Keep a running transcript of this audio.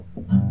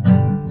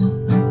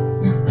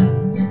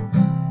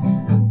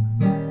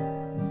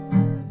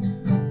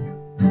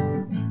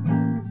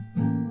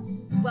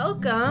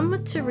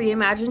to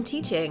Reimagine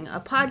Teaching,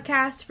 a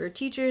podcast for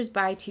teachers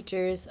by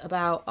teachers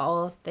about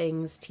all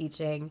things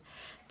teaching.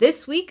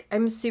 This week,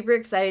 I'm super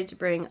excited to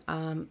bring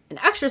an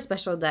extra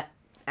special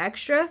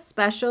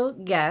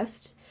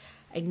guest.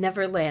 I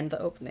never land the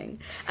opening.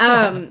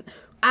 I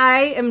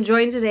am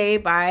joined today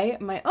by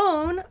my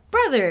own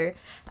brother.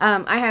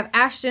 I have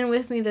Ashton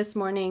with me this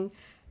morning.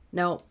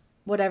 No,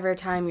 whatever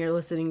time you're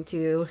listening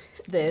to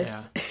this,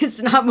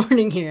 It's not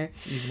morning here.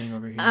 It's evening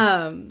over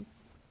here.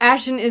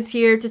 Ashton is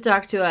here to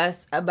talk to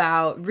us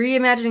about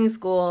reimagining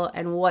school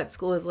and what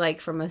school is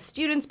like from a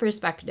student's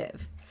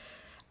perspective.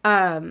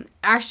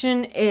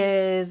 Ashton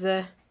is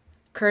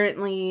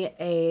currently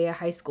a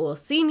high school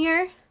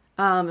senior,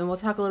 and we'll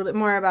talk a little bit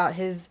more about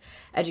his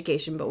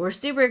education, but we're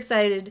super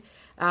excited.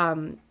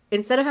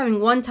 Instead of having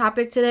one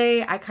topic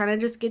today, I kind of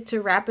just get to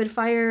rapid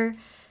fire.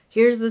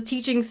 Here's the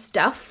teaching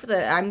stuff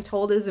that I'm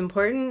told is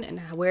important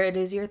and where it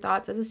is your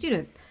thoughts as a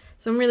student.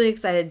 So I'm really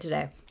excited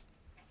today.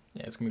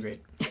 Yeah, it's going to be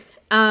great.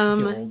 I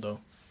feel old, though.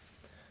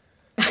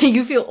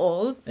 You feel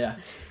old? Yeah.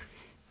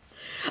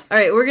 All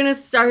right, we're going to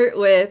start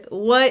with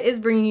what is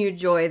bringing you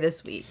joy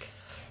this week?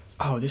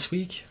 Oh, this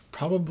week?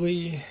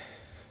 Probably,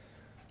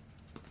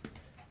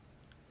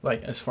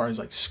 like, as far as,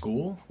 like,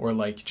 school or,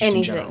 like, just anything.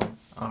 In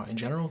general? In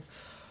general?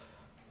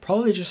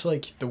 Probably just,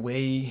 like, the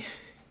way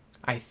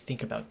I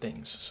think about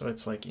things. So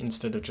it's, like,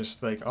 instead of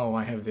just, like, oh,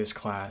 I have this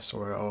class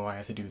or, oh, I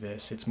have to do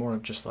this, it's more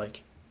of just,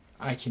 like,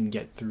 I can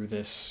get through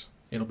this.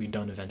 It'll be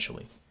done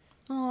eventually.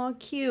 Oh,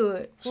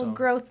 cute. So, well,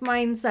 growth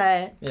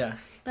mindset. Yeah.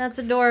 That's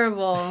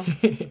adorable.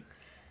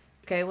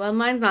 Okay, well,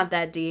 mine's not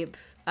that deep.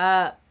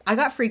 I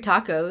got free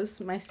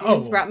tacos. My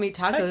students brought me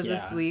tacos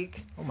this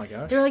week. Oh my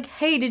gosh. They were like,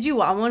 hey, did you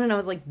want one? And I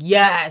was like,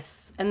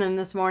 yes. And then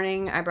this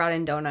morning I brought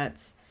in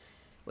donuts,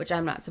 which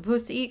I'm not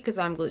supposed to eat because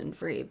I'm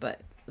gluten-free, but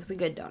it was a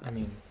good donut. I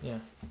mean, yeah.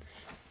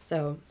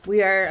 So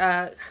we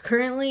are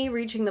currently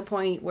reaching the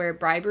point where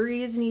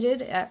bribery is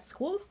needed at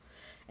school,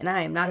 and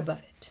I am not above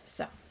it,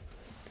 so.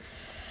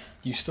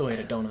 You still ate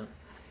a donut.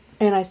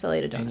 And I still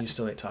ate a donut. And you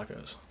still ate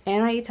tacos.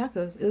 And I ate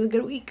tacos. It was a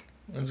good week.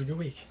 It was a good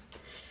week.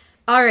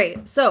 All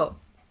right. So,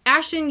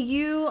 Ashton,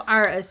 you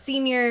are a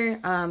senior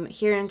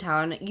here in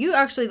town. You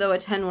actually, though,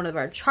 attend one of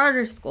our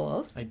charter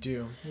schools. I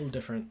do. A little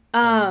different.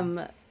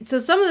 So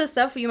some of the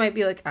stuff you might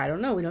be like, I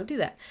don't know. We don't do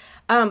that.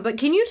 But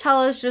can you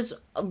tell us just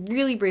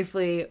really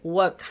briefly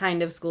what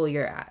kind of school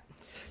you're at?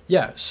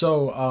 Yeah.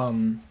 So,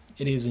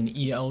 it is an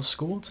EL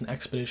school. It's an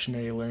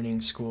expeditionary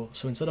learning school.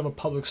 So instead of a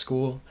public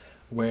school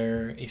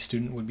where a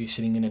student would be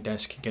sitting in a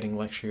desk getting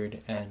lectured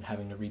and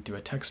having to read through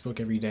a textbook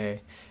every day,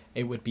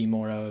 it would be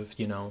more of,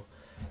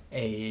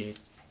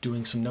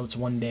 doing some notes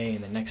one day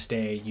and the next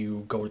day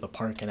you go to the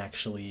park and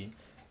actually,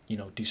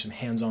 do some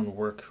hands-on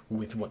work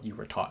with what you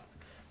were taught.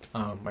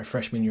 My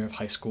freshman year of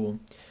high school,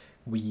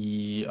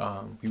 we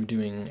were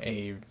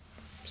doing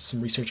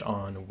some research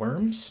on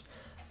worms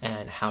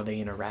and how they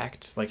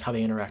interact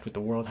with the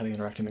world, how they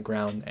interact in the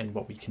ground, and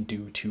what we can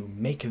do to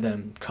make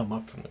them come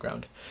up from the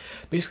ground.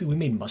 Basically, we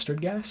made mustard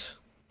gas.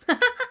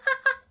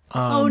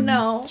 Oh,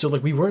 no. So,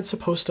 we weren't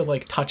supposed to,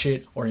 touch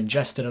it or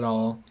ingest it at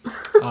all,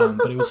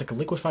 but it was, a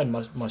liquefied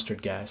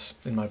mustard gas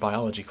in my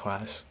biology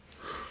class.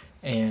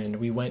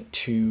 And we went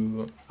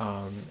to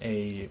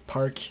a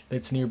park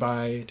that's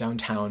nearby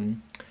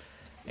downtown,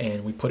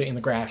 and we put it in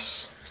the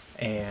grass,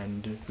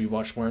 and we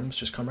watched worms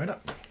just come right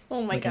up.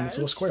 Oh my god! In this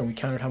little square, and we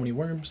counted how many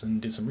worms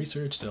and did some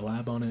research, did a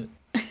lab on it.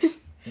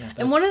 Yeah,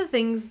 and one of the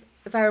things,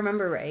 if I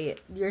remember right,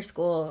 your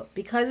school,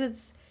 because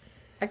it's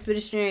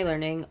expeditionary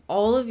learning,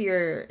 all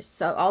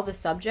the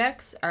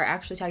subjects are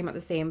actually talking about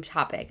the same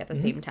topic at the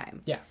same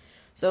time. Yeah.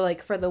 So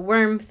for the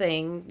worm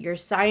thing, your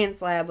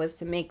science lab was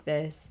to make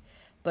this,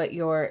 but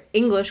your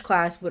English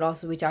class would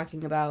also be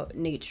talking about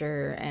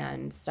nature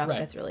and stuff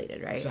that's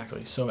related, right?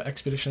 Exactly. So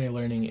expeditionary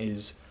learning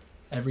is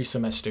every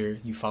semester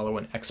you follow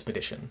an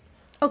expedition.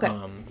 Okay.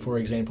 For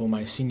example,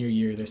 my senior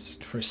year, this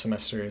first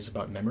semester is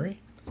about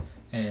memory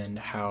and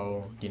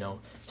how,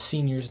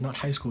 seniors, not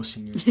high school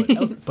seniors,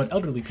 but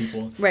elderly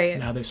people, right,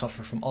 and how they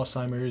suffer from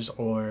Alzheimer's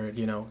or,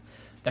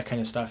 that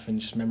kind of stuff,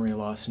 and just memory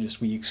loss, and just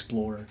we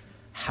explore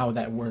how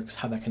that works,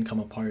 how that can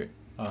come apart,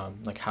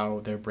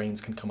 how their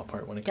brains can come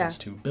apart when it comes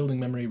to building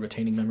memory,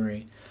 retaining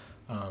memory.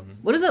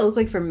 What does that look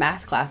like for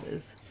math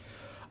classes?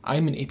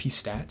 I'm in AP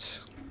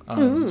Stats.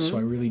 So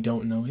I really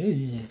don't know.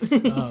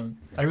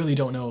 I really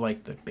don't know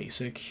the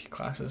basic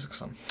classes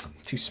because I'm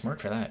too smart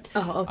for that.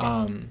 Oh,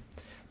 okay.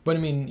 But I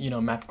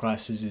mean, math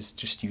classes is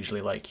just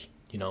usually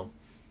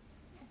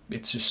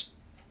it's just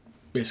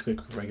basically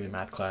a regular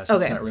math class.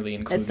 Okay. It's not really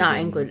included. It's not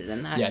included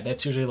in that. Yeah,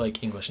 that's usually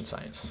English and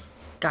science.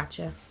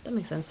 Gotcha. That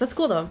makes sense. That's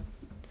cool though.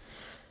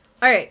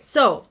 All right,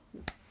 so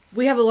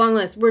we have a long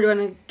list. We're going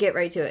to get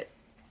right to it.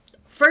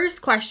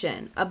 First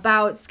question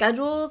about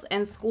schedules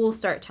and school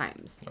start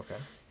times. Okay.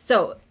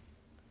 So,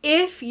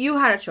 if you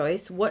had a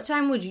choice, what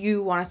time would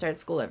you want to start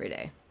school every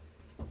day?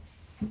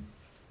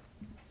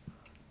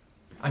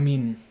 I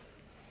mean,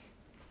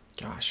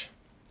 gosh.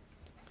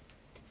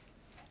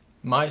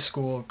 My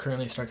school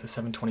currently starts at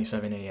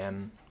 7:27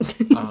 a.m.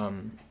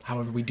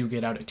 However, we do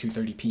get out at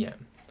 2:30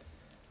 p.m.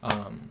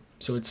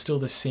 So it's still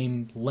the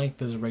same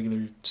length as a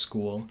regular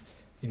school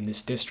in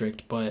this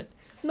district, but...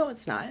 No,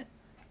 it's not.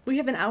 We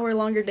have an hour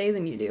longer day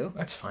than you do.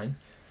 That's fine.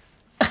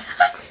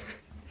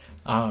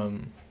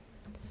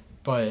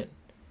 But,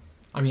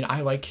 I mean,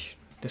 I like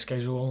the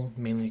schedule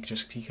mainly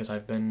just because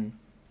I've been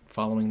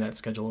following that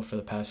schedule for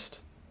the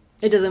past...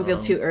 It doesn't feel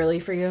too early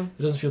for you?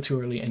 It doesn't feel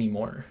too early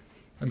anymore.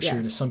 I'm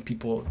sure to some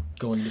people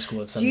going to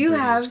school at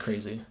 7:30 is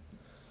crazy.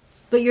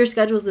 But your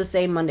schedule's the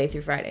same Monday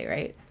through Friday,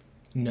 right?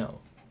 No.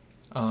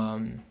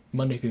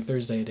 Monday through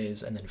Thursday it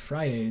is, and then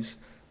Fridays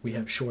we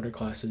have shorter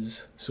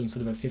classes. So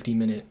instead of a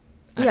 50-minute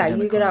you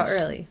get out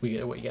early. We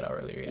get out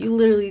earlier, yeah. You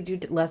literally do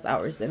less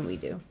hours than we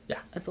do. Yeah.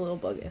 That's a little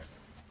bogus.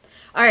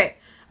 All right.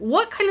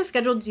 What kind of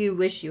schedule do you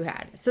wish you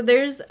had? So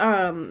there's,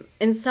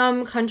 in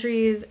some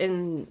countries,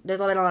 and there's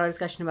been a lot of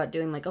discussion about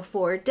doing like a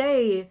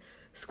 4-day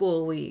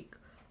school week,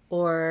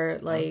 or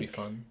like... That would be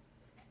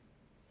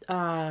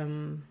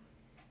fun.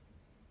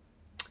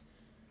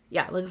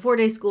 Yeah, like a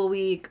 4-day school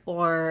week,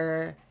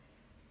 or,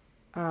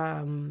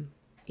 2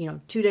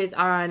 days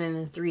on and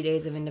then 3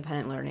 days of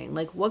independent learning.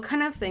 Like, what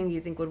kind of thing do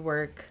you think would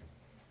work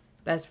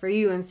best for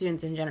you and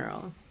students in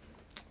general?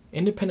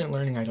 Independent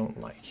learning I don't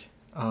like.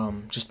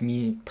 Just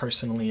me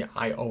personally,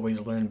 I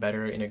always learn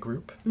better in a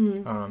group,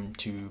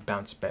 to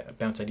bounce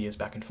ideas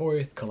back and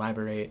forth,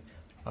 collaborate.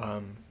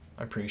 I'm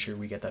pretty sure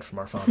we get that from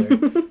our father.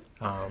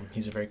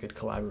 He's a very good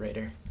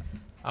collaborator.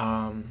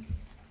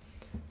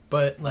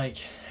 But like,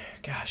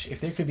 gosh,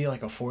 if there could be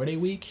like a 4-day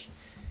week,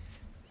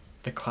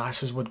 the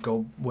classes would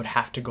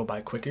have to go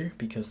by quicker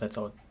because that's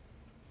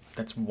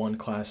one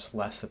class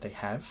less that they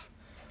have.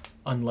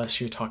 Unless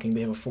you're talking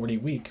they have a 4-day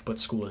week, but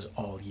school is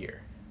all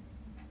year.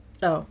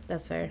 Oh,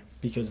 that's fair.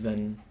 Because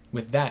then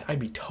with that, I'd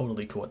be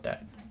totally cool with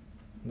that.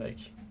 Like,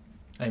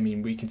 I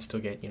mean, we could still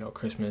get,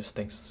 Christmas,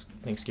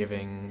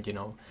 Thanksgiving,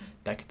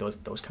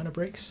 those kind of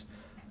breaks.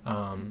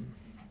 But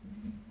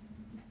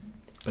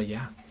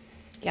yeah.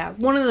 Yeah,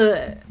 one of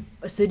the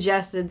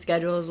suggested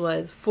schedules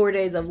was 4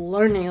 days of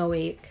learning a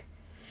week.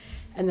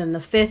 And then the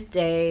 5th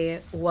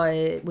day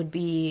would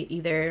be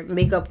either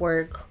makeup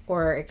work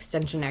or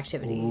extension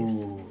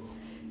activities. Ooh.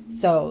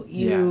 So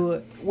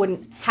you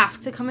wouldn't have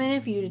to come in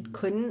if you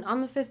couldn't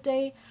on the 5th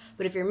day.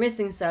 But if you're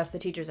missing stuff, the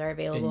teachers are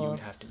available. Then you would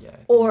have to,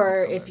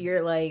 Or if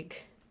you're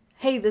like,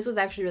 hey, this was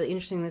actually really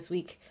interesting this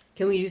week.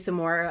 Can we do some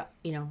more,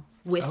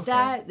 with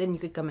that? Then you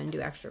could come in and do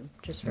extra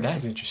just for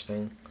That's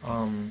interesting.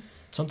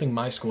 Something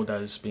my school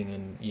does,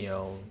 being in,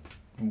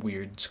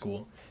 weird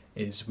school,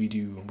 is we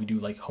do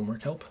like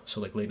homework help. So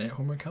like late night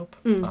homework help.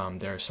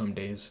 There are some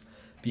days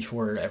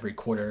before every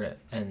quarter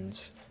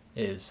ends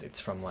it's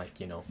from like,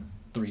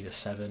 3 to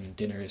 7,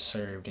 dinner is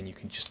served, and you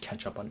can just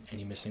catch up on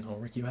any missing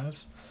homework you have.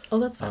 Oh,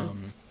 that's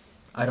fun.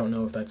 I don't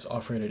know if that's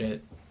offered at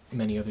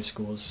many other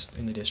schools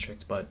in the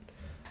district, but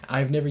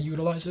I've never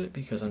utilized it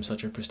because I'm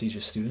such a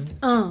prestigious student.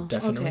 Oh,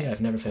 definitely. Okay.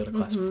 I've never failed a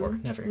class before.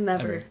 Never.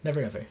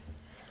 Ever.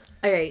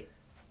 All right.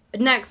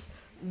 Next,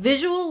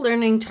 visual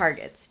learning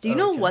targets. Do you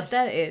know what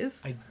that is?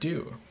 I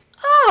do.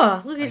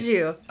 Oh, look at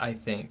you. I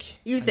think.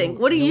 You think.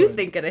 What do you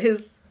think it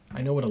is?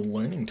 I know what a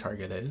learning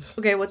target is.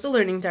 Okay, what's a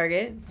learning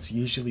target? It's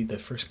usually the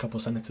first couple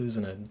sentences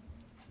in a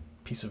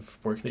piece of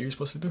work that you're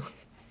supposed to do.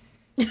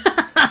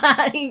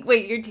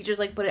 Wait, your teachers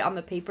put it on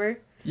the paper?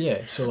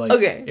 Yeah, so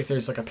if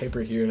there's a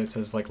paper here that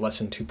says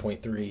lesson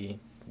 2.3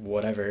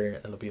 whatever,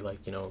 it'll be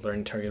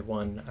learning target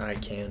 1, I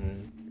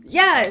can...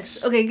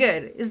 Yes! Okay,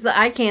 good. It's the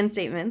I can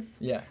statements.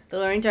 Yeah. The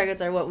learning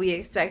targets are what we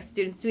expect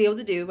students to be able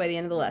to do by the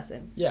end of the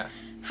lesson. Yeah.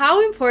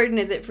 How important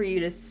is it for you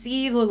to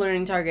see the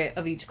learning target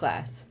of each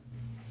class?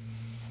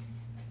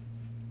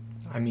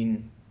 I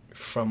mean,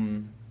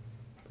 from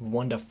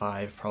 1 to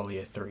 5, probably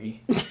a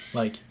 3.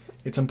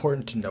 It's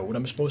important to know what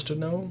I'm supposed to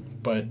know,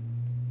 but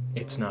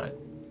it's not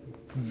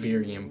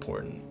very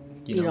important.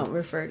 You don't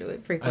refer to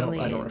it frequently.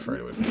 I don't refer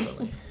to it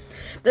frequently.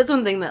 That's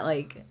one thing that,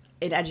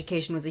 in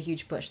education was a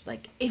huge push.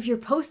 If you're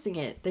posting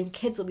it, then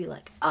kids will be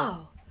like,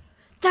 oh,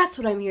 that's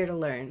what I'm here to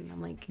learn.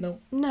 I'm like, no,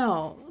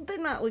 they're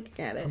not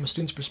looking at it. From a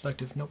student's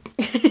perspective, nope.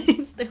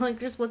 They're like,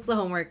 just what's the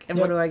homework and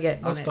what do I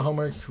get? What's the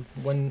homework?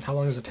 How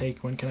long does it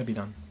take? When can I be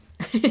done?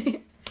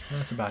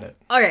 That's about it.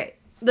 All right.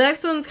 The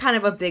next one's kind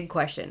of a big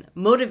question.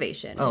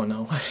 Motivation. Oh,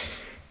 no.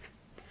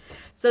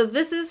 So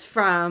this is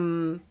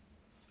from,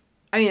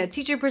 a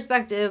teacher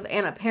perspective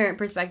and a parent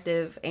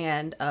perspective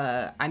and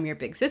I'm your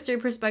big sister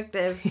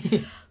perspective.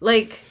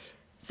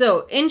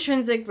 So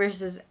intrinsic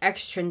versus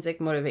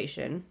extrinsic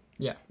motivation.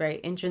 Yeah. Right?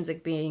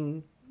 Intrinsic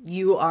being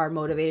you are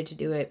motivated to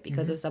do it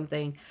because of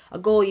something, a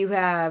goal you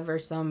have or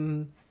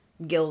some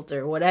guilt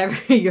or whatever,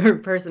 your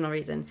personal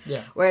reason.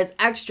 Yeah. Whereas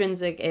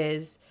extrinsic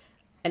is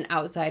an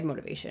outside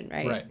motivation,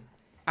 right? Right.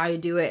 I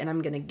do it and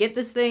I'm going to get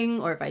this thing,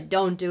 or if I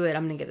don't do it,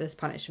 I'm going to get this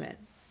punishment.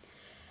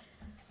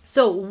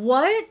 So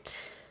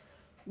what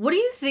do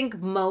you think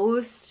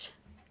most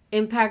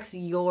impacts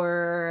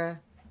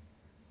your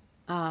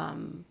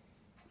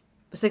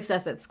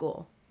success at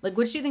school?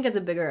 Which do you think has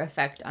a bigger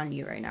effect on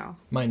you right now?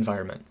 My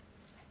environment,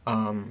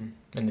 and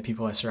the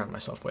people I surround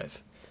myself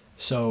with.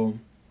 So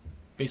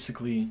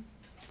basically,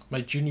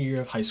 my junior year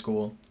of high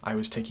school, I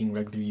was taking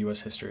regular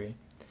U.S. history,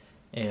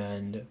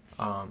 and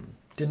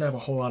didn't have a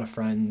whole lot of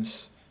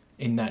friends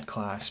in that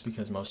class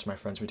because most of my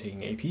friends were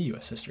taking AP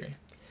U.S. history.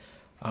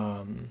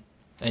 And,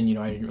 you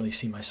know, I didn't really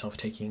see myself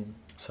taking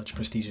such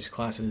prestigious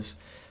classes,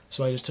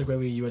 so I just took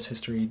regular U.S.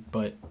 history,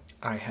 but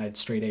I had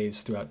straight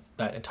A's throughout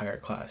that entire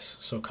class.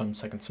 So come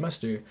second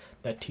semester,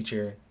 that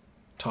teacher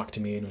talked to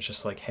me and was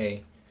just like,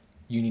 hey,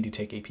 you need to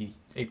take AP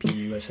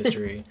U.S.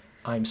 history.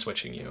 I'm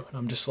switching you. And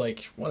I'm just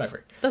like,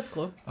 whatever. That's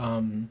cool.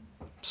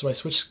 So I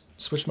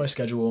switched my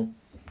schedule,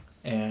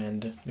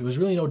 and it was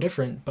really no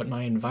different, but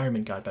my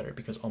environment got better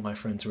because all my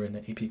friends were in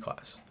the AP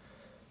class.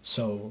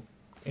 So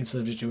instead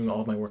of just doing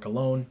all of my work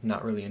alone,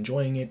 not really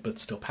enjoying it, but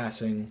still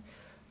passing,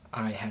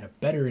 I had a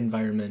better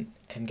environment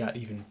and got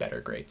even better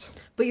grades.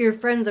 But your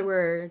friends that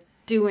were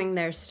doing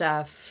their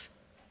stuff,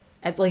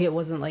 it's like it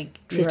wasn't like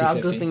you were all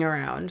goofing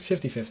around.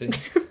 50-50,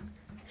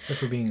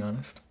 if we're being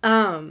honest.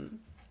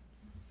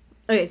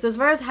 Okay, so as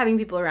far as having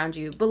people around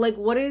you, but like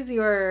what is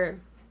your...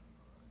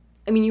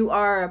 I mean, you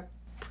are a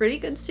pretty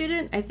good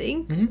student, I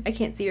think. Mm-hmm. I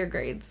can't see your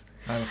grades.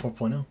 I have a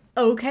 4.0.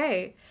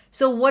 Okay.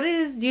 So what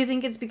is... Do you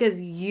think it's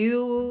because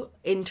you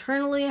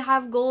internally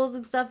have goals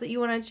and stuff that you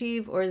want to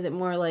achieve? Or is it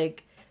more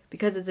like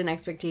because it's an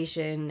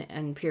expectation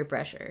and peer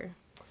pressure?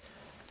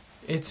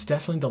 It's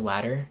definitely the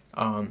latter.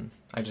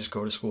 I just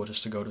go to school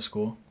just to go to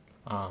school.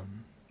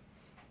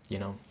 You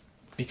know,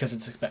 because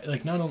it's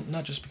like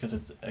not just because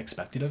it's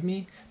expected of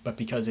me, but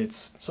because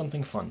it's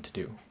something fun to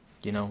do.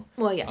 You know?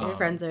 Well, yeah, your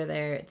friends are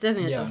there. It's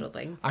definitely a social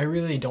thing. I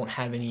really don't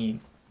have any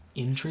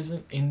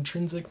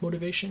intrinsic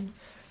motivation,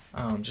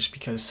 just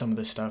because some of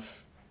the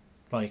stuff,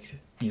 like,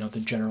 you know, the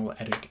general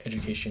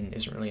education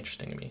isn't really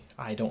interesting to me.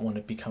 I don't want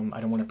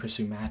to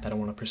pursue math. I don't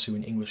want to pursue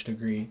an English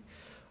degree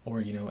or,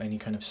 you know, any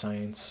kind of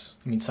science.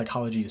 I mean,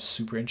 psychology is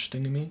super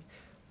interesting to me,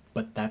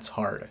 but that's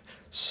hard.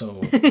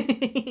 So,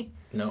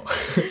 no.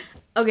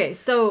 Okay,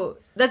 so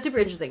that's super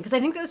interesting because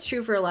I think that's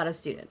true for a lot of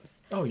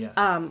students. Oh,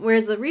 yeah.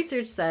 Whereas the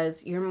research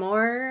says you're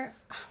more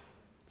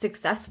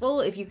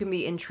successful if you can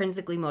be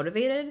intrinsically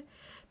motivated,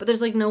 but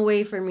there's like no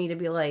way for me to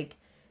be like,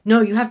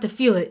 no, you have to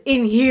feel it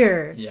in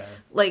here. Yeah.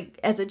 Like,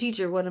 as a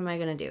teacher, what am I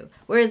going to do?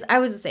 Whereas I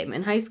was the same.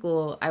 In high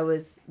school, I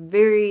was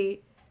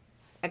very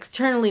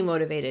externally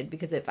motivated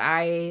because if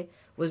I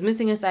was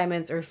missing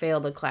assignments or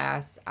failed a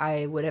class,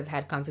 I would have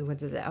had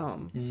consequences at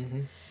home.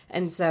 Mm-hmm.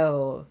 And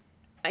so...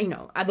 You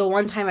know, the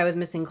one time I was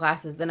missing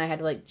classes, then I had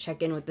to, like,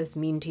 check in with this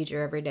mean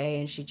teacher every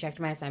day, and she checked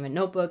my assignment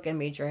notebook and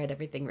made sure I had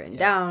everything written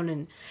down,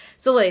 and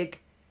so,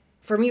 like,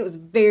 for me, it was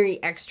very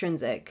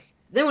extrinsic.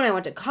 Then when I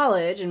went to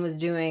college and was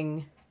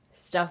doing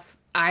stuff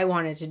I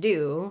wanted to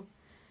do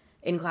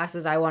in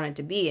classes I wanted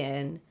to be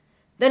in,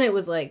 then it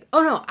was like,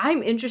 oh, no,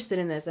 I'm interested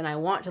in this, and I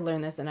want to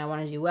learn this, and I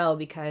want to do well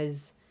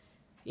because,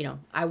 you know,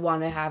 I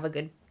want to have a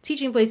good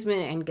teaching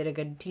placement and get a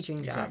good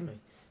teaching job. Exactly.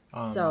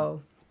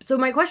 So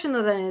my question,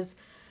 though, then is...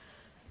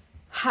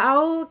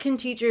 How can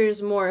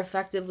teachers more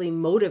effectively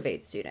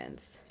motivate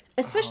students?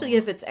 Especially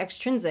if it's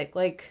extrinsic,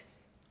 like,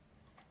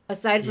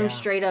 aside from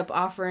straight up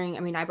offering... I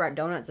mean, I brought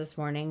donuts this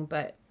morning,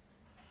 but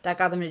that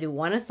got them to do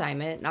one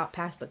assignment, not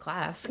pass the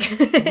class.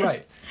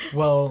 Right.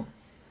 Well,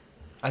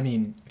 I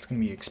mean, it's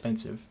going to be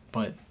expensive,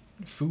 but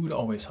food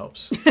always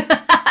helps.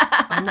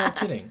 I'm not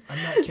kidding.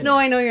 No,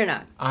 I know you're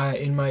not.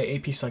 In my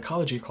AP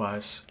psychology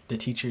class, the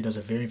teacher does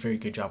a very, very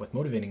good job with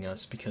motivating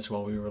us because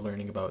while we were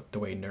learning about the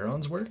way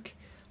neurons work...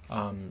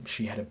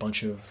 she had a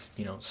bunch of,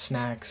 you know,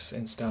 snacks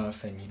and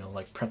stuff and, you know,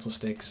 like pretzel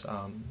sticks,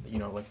 you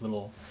know, like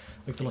little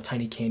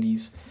tiny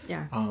candies.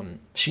 Yeah.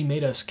 She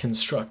made us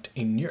construct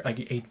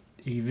a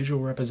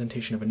visual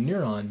representation of a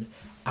neuron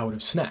out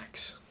of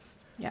snacks.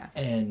 Yeah.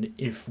 And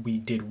if we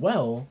did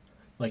well,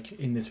 like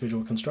in this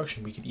visual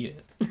construction, we could eat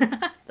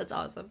it. That's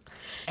awesome.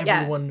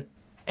 Everyone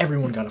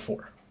got a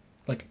 4.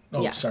 Like,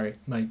 sorry,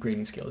 my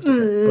grading scale is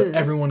different, but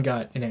everyone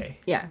got an A.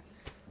 Yeah.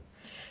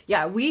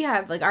 Yeah, we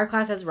have, like, our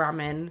class has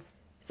ramen.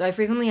 So I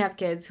frequently have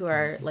kids who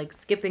are, like,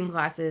 skipping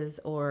classes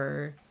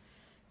or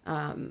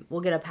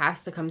will get a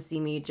pass to come see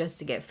me just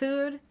to get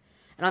food.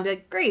 And I'll be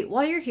like, great,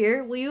 while you're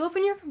here, will you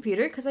open your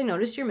computer? Because I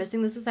noticed you're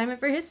missing this assignment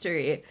for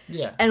history.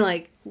 Yeah. And,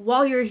 like,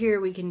 while you're here,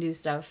 we can do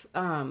stuff.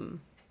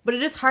 But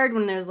it is hard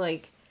when there's,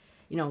 like,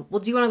 you know, well,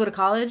 do you want to go to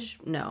college?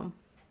 No.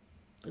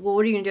 Like, well,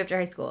 what are you going to do after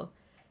high school?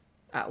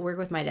 Work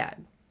with my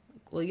dad.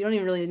 Well, you don't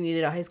even really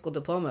need a high school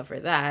diploma for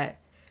that.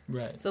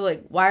 Right. So,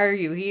 like, why are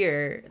you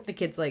here? The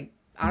kid's like,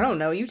 I don't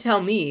know. You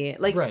tell me.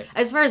 Like, right.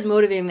 As far as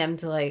motivating them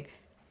to, like,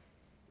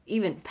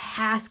 even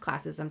pass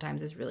classes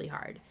sometimes is really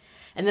hard.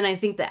 And then I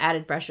think the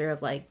added pressure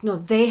of, like, no,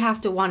 they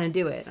have to want to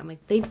do it. I'm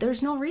like,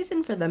 there's no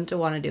reason for them to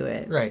want to do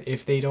it. Right.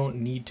 If they don't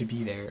need to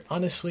be there.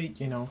 Honestly,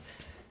 you know,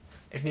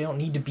 if they don't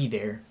need to be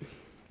there,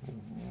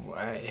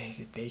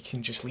 they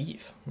can just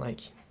leave.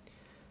 Like,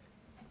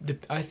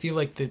 I feel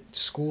like the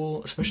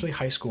school, especially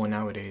high school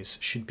nowadays,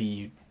 should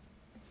be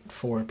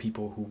for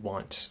people who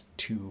want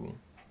to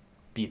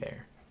be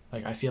there.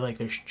 Like, I feel like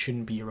there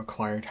shouldn't be a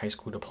required high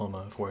school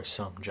diploma for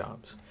some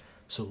jobs.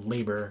 So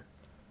labor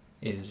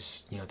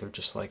is, you know, they're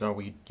just like, oh,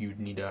 you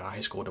need a high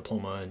school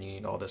diploma and you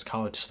need all this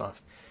college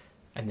stuff.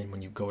 And then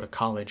when you go to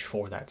college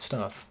for that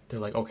stuff, they're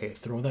like, okay,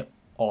 throw that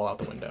all out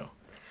the window.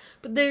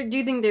 But do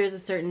you think there's a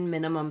certain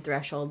minimum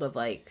threshold of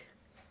like,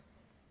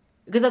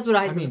 because that's what a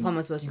high school diploma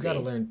is supposed to be. You got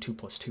to learn 2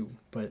 + 2,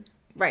 but.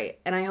 Right.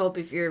 And I hope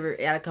if you're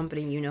at a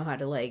company, you know how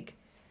to like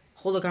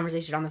hold a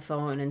conversation on the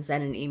phone and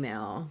send an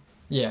email.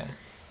 Yeah.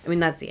 I mean,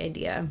 that's the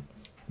idea.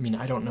 I mean,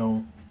 I don't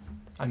know.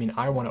 I mean,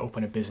 I want to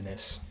open a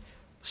business,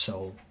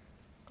 so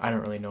I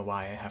don't really know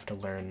why I have to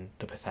learn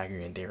the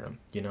Pythagorean theorem,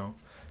 you know?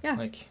 Yeah.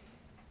 Like,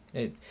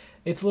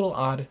 it's a little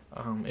odd.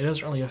 It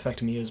doesn't really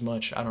affect me as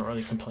much. I don't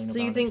really complain about it.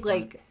 So you think,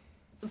 like,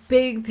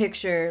 big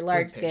picture,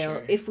 large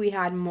scale, if we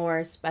had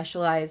more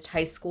specialized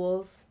high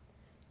schools,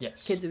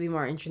 yes, kids would be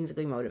more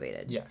intrinsically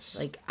motivated. Yes.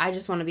 Like, I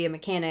just want to be a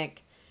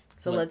mechanic,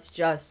 so let's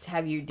just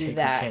have you do take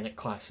that mechanic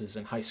classes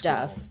in high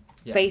stuff. school.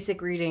 Yeah.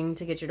 Basic reading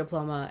to get your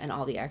diploma and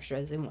all the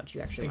extras in what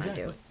you actually want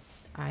to do.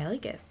 I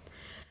like it.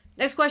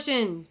 Next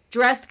question.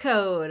 Dress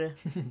code.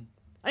 I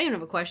don't even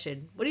have a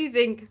question. What do you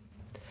think?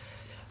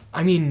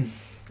 I mean,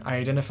 I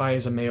identify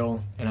as a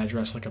male and I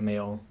dress like a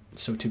male.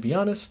 So to be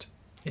honest,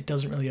 it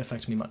doesn't really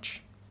affect me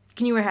much.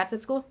 Can you wear hats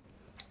at school?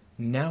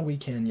 Now we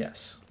can,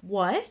 yes.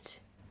 What?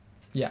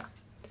 Yeah.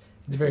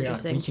 It's very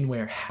odd. We can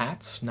wear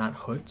hats, not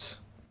hoods.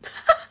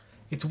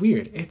 It's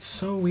weird. It's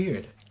so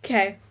weird.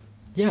 Okay.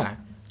 Yeah.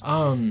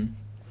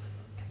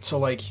 So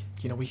like,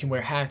 you know, we can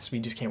wear hats, we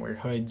just can't wear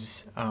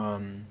hoods.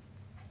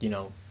 You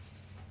know,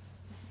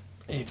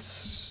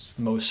 it's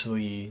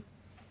mostly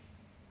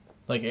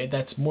like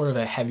that's more of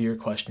a heavier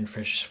question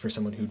for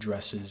someone who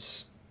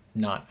dresses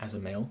not as a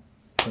male.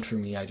 But for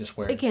me, I just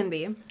wear. It can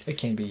be. It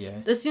can be, yeah.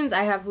 The students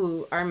I have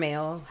who are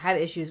male have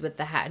issues with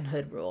the hat and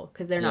hood rule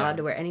because they're not allowed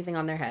to wear anything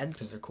on their heads.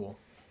 Because they're cool.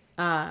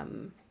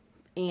 And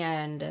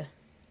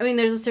I mean,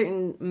 there's a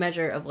certain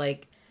measure of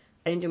like,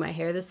 I didn't do my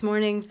hair this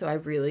morning, so I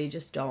really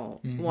just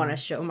don't want to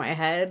show my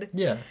head.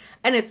 Yeah.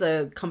 And it's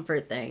a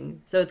comfort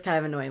thing, so it's kind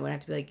of annoying when I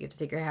have to be like, you have to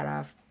take your hat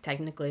off.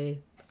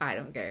 Technically, I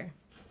don't care.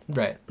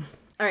 Right.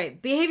 All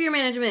right, behavior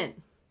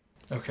management.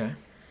 Okay.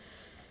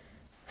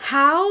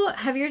 How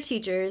have your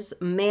teachers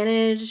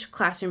managed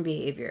classroom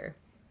behavior?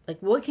 Like,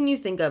 what can you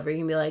think of where you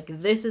can be like,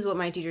 this is what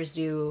my teachers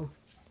do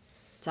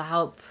to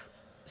help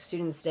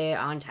students stay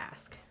on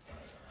task?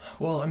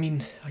 Well, I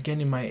mean, again,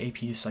 in my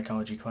AP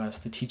psychology class,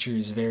 the teacher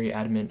is very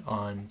adamant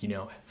on, you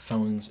know,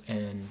 phones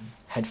and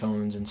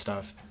headphones and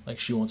stuff. Like,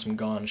 she wants them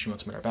gone, she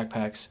wants them in our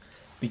backpacks,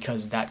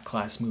 because that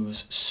class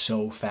moves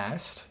so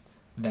fast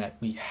that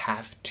we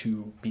have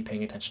to be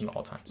paying attention at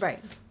all times.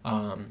 Right.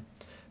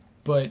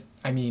 But,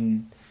 I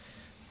mean,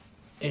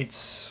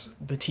 it's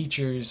the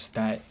teachers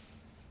that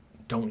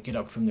don't get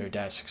up from their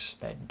desks,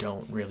 that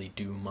don't really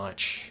do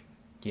much,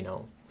 you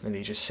know, and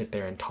they just sit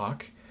there and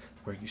talk,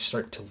 where you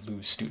start to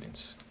lose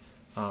students.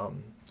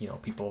 You know,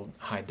 people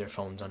hide their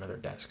phones under their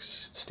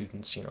desks.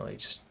 Students, you know,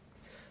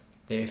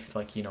 if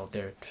like, you know,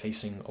 they're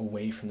facing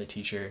away from the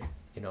teacher,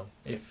 you know,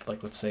 if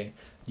like, let's say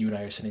you and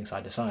I are sitting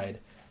side to side,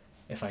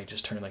 if I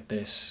just turn like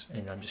this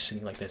and I'm just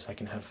sitting like this, I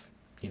can have,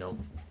 you know,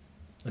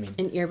 I mean,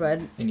 an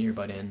earbud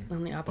in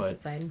on the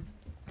opposite side.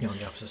 You know, on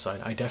the opposite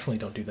side. I definitely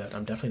don't do that.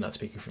 I'm definitely not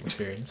speaking from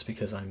experience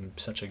because I'm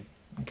such a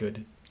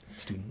good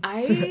student.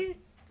 I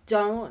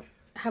don't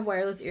have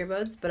wireless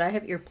earbuds, but I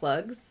have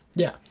earplugs.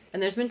 Yeah.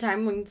 And there's been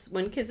times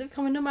when kids have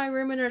come into my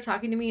room and are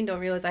talking to me and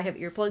don't realize I have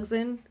earplugs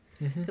in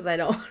because I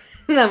don't.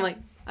 And I'm like,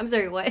 I'm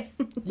sorry, what?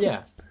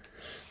 Yeah.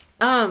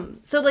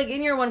 So like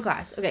in your one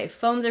class, okay,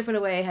 phones are put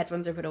away,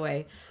 headphones are put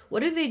away.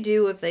 What do they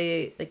do if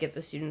if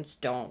the students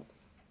don't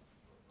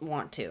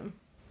want to?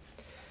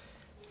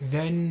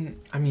 Then,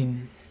 I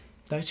mean,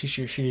 that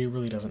teacher, she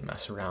really doesn't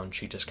mess around.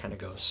 She just kind of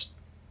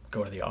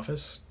go to the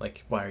office.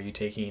 Like, why are you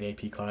taking an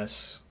AP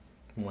class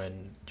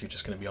when you're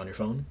just going to be on your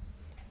phone?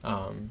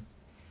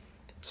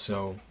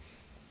 So,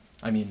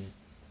 I mean,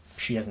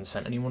 she hasn't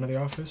sent anyone to the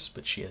office,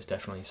 but she has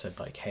definitely said,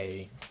 like,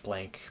 hey,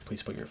 blank,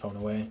 please put your phone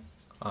away.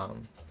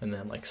 And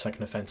then, like,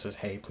 second offense is,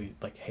 hey, please,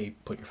 like, hey,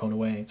 put your phone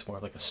away. It's more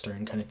of like a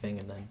stern kind of thing.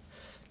 And then,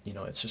 you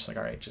know, it's just like,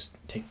 all right, just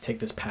take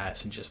this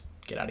pass and just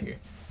get out of here.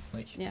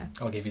 Like, yeah.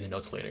 I'll give you the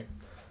notes later.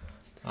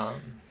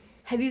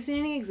 Have you seen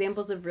any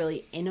examples of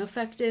really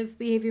ineffective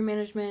behavior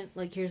management?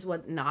 Like, here's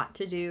what not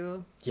to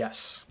do?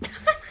 Yes.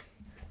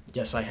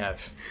 Yes, I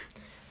have.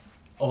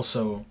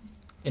 Also,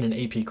 in an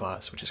AP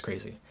class, which is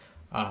crazy,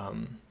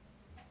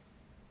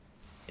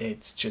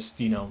 it's just,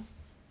 you know,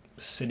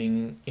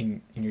 sitting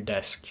in your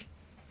desk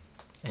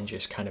and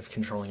just kind of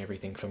controlling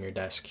everything from your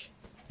desk,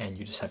 and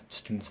you just have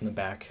students in the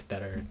back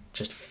that are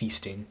just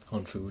feasting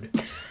on food.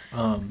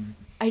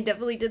 I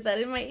definitely did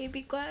that in my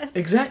AP class.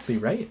 Exactly,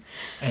 right?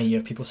 And you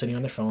have people sitting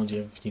on their phones,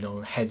 you have, you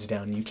know, heads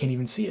down, and you can't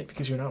even see it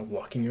because you're not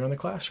walking around the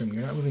classroom,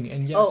 you're not moving,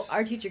 and yes... Oh,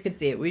 our teacher could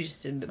see it, we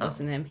just didn't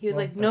listen to him. He was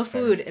like, no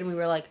food, fair. And we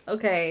were like,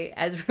 okay,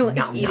 as we're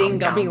like eating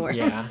gummy worms.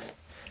 Yeah.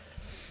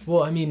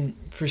 Well, I mean,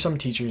 for some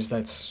teachers,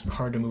 that's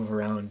hard to move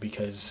around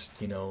because,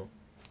 you know,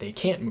 they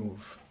can't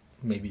move,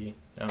 maybe.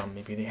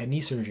 Maybe they had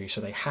knee surgery, so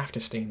they have to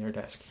stay in their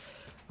desk.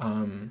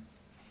 And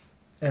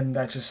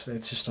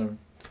it's just a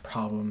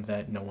problem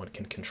that no one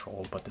can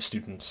control but the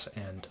students,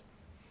 and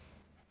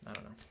I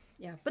don't know.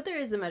 Yeah, but there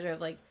is a measure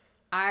of like,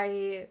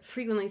 I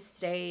frequently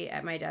stay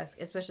at my desk,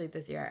 especially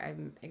this year.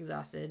 I'm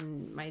exhausted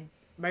and my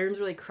room's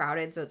really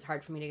crowded, so it's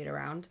hard for me to get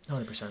around.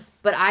 100%.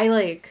 But I,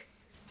 like,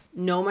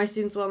 know my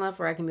students well enough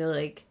where I can be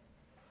like,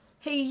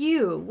 hey,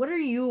 you, what are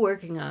you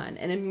working on?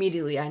 And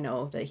immediately I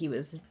know that he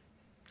was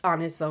on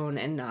his phone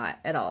and not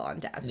at all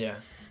on task. Yeah.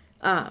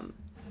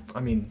 I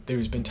mean,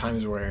 there's been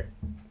times where,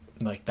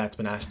 like, that's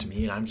been asked to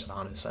me, and I'm just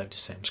honest. I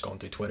just say I'm just going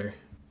through Twitter.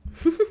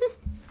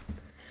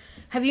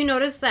 Have you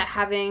noticed that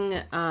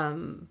having,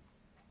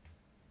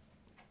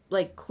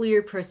 like,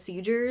 clear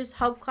procedures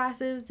help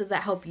classes? Does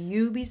that help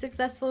you be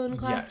successful in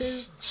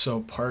classes? Yes.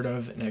 So part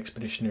of an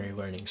expeditionary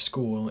learning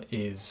school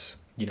is,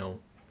 you know,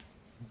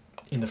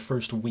 in the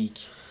first week,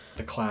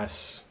 the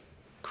class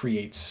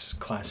creates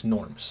class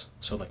norms.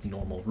 So, like,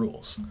 normal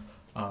rules.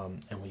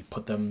 And we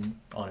put them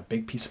on a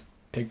big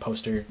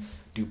poster,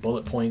 do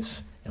bullet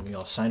points, and we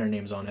all sign our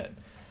names on it.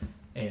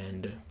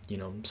 And, you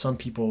know, some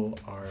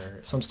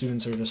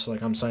students are just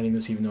like, I'm signing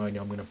this even though I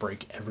know I'm going to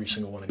break every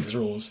single one of these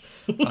rules.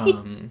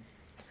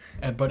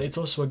 But it's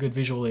also a good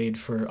visual aid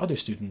for other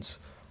students.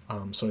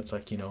 So it's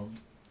like, you know,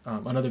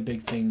 another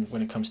big thing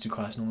when it comes to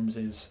class norms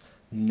is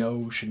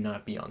no should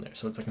not be on there.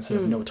 So it's like, instead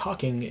of no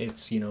talking,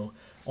 it's, you know,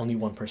 only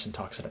one person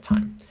talks at a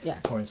time. Yeah.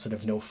 Or instead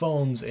of no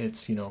phones,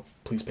 it's, you know,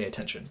 please pay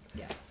attention.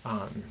 Yeah.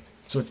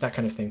 So it's that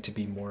kind of thing, to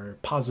be more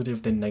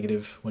positive than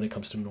negative when it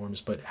comes to norms,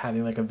 but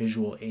having like a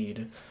visual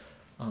aid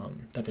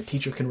that the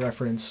teacher can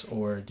reference,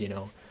 or, you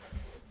know,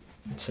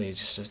 say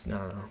it's just I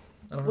don't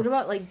know. What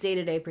about, like,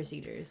 day-to-day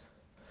procedures?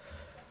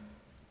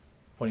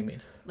 What do you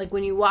mean? Like,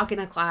 when you walk in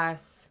a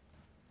class,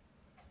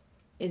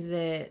 how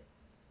do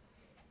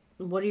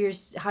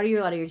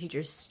a lot of your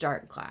teachers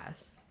start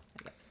class,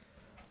 I guess?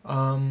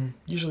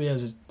 Usually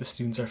as the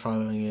students are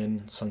filing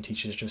in, some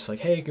teachers just like,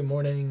 hey, good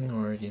morning,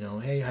 or, you know,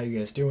 hey, how you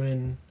guys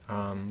doing?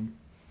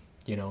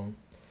 You know,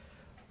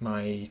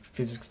 my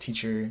physics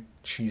teacher,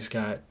 she's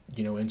got,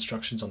 you know,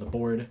 instructions on the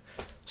board,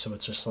 so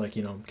it's just like,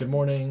 you know, good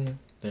morning,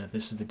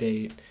 this is the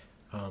date,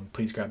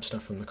 please grab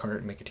stuff from the cart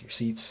and make it to your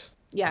seats.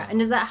 Yeah, and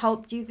does that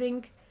help, do you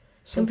think,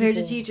 compared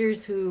to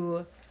teachers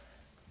who,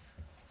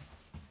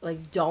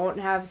 like, don't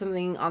have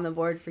something on the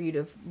board for you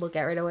to look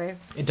at right away?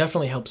 It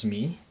definitely helps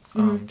me,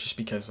 just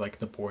because, like,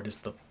 the board is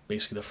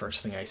basically the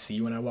first thing I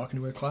see when I walk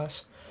into a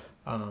class.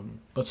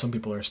 But some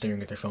people are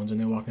staring at their phones when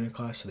they walk into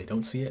class, so they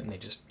don't see it, and they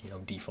just, you know,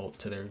 default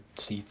to their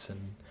seats,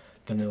 and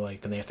then then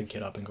they have to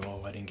get up and go,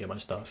 oh, I didn't get my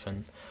stuff,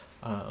 and,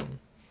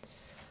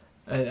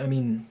 I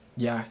mean,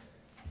 yeah,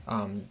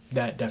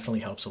 that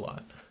definitely helps a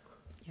lot.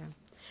 Yeah.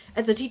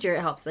 As a teacher,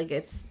 it helps. Like,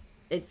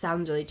 it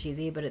sounds really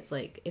cheesy, but it's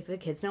like, if the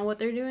kids know what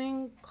they're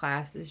doing,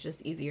 class is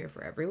just easier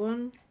for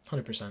everyone.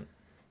 100%.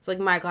 So, like,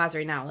 my class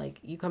right now, like,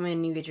 you come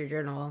in, you get your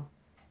journal,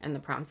 and the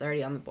prompt's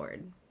already on the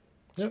board.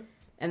 Yep.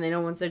 And they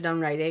know once they're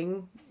done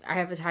writing, I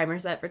have a timer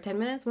set for 10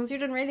 minutes. Once you're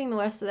done writing, the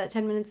rest of that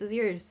 10 minutes is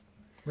yours.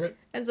 Right.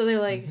 And so they're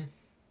like,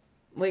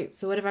 wait,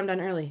 so what if I'm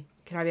done early?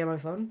 Can I be on my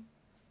phone?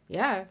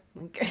 Yeah.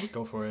 Like,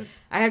 go for it.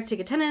 I have to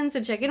take attendance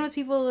and check in with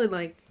people, and,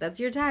 like, that's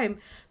your time.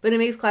 But it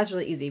makes class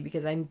really easy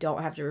because I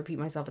don't have to repeat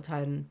myself a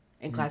ton,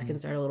 and class can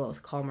start a little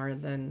calmer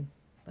than,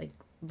 like,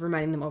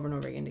 reminding them over and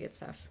over again to get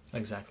stuff.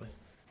 Exactly.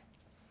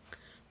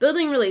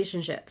 Building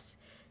relationships.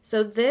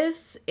 So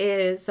this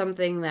is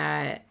something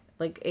that,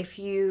 like, if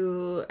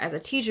you, as a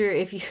teacher,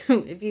 if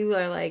you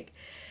are like,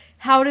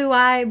 how do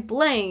I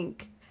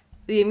blank?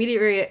 The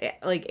immediate,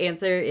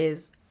 answer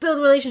is build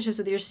relationships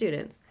with your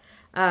students.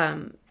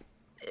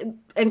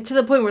 And to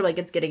the point where, like,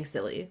 it's getting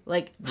silly.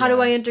 Like, how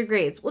do I enter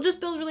grades? Well, just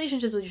build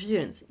relationships with your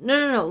students.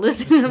 No.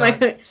 Listen to my...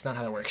 It's not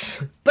how that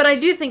works. But I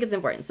do think it's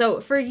important.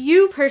 So, for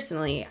you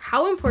personally,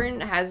 how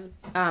important has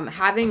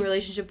having a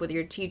relationship with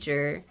your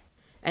teacher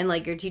and,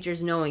 like, your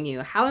teachers knowing you,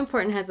 how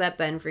important has that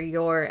been for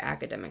your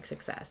academic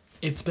success?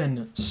 It's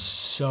been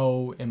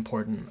so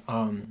important.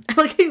 I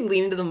like how you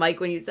leaned into the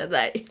mic when you said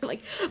that. You're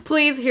like,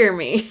 please hear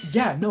me.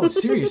 Yeah, no,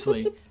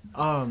 seriously.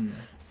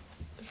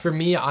 For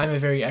me, I'm a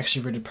very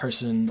extroverted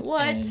person.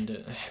 What?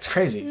 And it's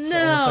crazy. It's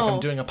almost like I'm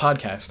doing a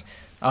podcast.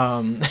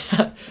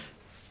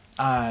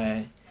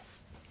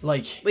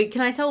 Wait,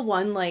 can I tell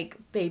one, like,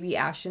 baby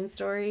Ashton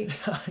story?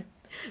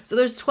 So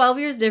there's 12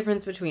 years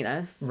difference between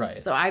us.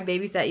 Right. So I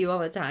babysat you all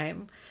the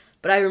time.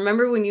 But I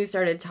remember when you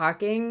started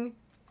talking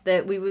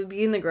that we would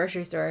be in the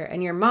grocery store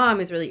and your mom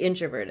is really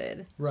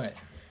introverted. Right.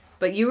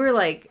 But you were,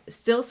 like,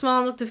 still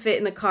small enough to fit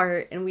in the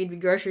cart, and we'd be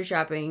grocery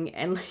shopping,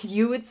 and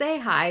you would say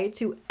hi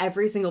to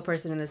every single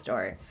person in the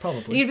store.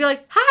 Probably. And you'd be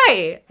like,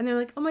 hi! And they're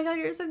like, oh my god,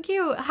 you're so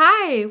cute.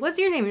 Hi, what's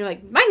your name? And you're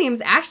like, my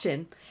name's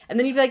Ashton. And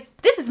then you'd be like,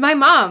 this is my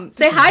mom.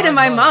 Say hi to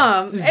my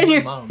mom.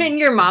 And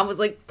your mom was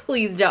like,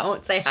 please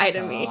don't say hi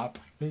to me.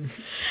 And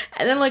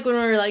then, like, when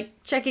we were, like,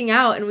 checking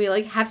out, and we,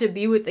 like, have to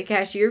be with the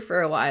cashier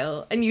for a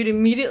while, and you'd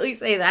immediately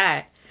say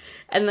that.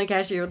 And the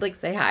cashier would, like,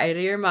 say hi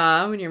to your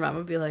mom, and your mom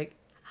would be like,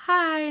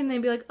 hi, and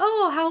they'd be like,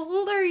 oh, how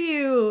old are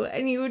you?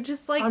 And you would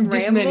just, like,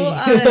 ramble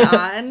on and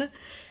on. And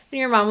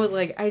your mom was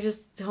like, I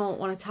just don't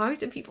want to talk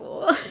to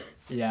people.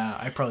 Yeah,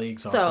 I probably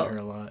exhausted her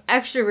a lot.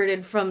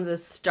 Extroverted from the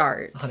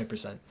start.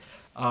 100%.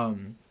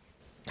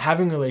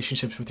 having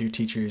relationships with your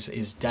teachers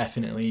is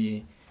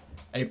definitely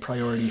a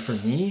priority for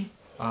me,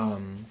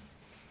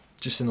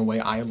 just in the way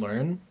I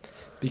learn.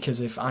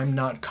 Because if I'm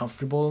not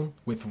comfortable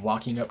with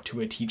walking up to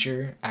a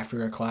teacher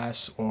after a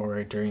class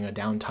or during a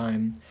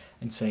downtime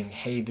and saying,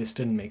 hey, this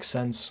didn't make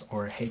sense,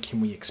 or hey,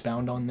 can we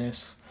expound on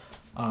this?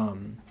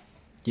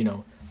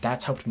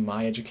 That's helped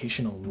my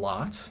education a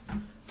lot.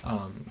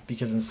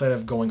 Because instead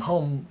of going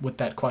home with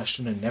that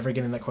question and never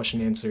getting that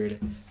question answered,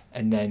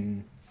 and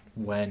then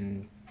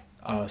when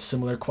a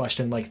similar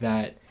question like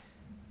that,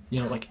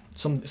 like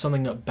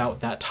something about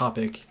that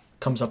topic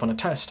comes up on a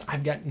test,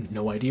 I've got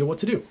no idea what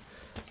to do.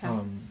 Yeah.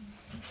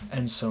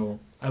 And so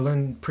I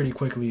learned pretty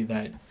quickly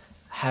that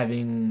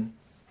having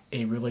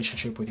a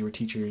relationship with your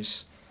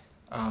teachers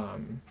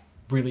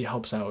really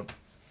helps out.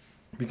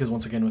 Because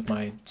once again, with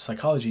my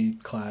psychology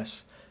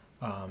class,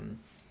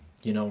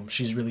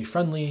 she's really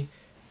friendly,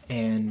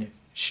 and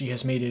she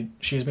has made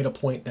a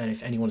point that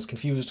if anyone is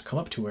confused, come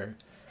up to her,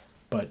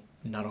 but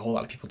not a whole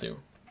lot of people do.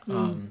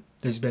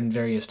 There's been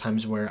various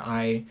times where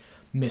I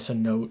miss a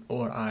note,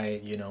 or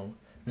I,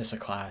 miss a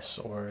class,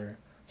 or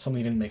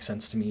something didn't make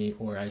sense to me,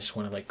 or I just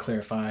want to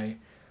clarify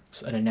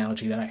an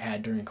analogy that I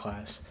had during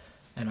class,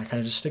 and I kind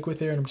of just stick with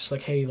her, and I'm just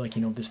like, hey,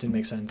 this didn't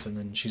make sense, and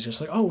then she's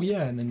just like, oh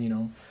yeah, and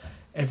then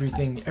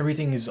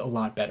everything is a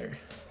lot better.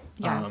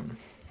 Yeah.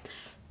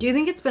 Do you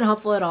think it's been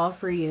helpful at all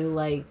for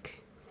you,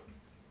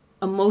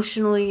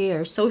 emotionally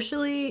or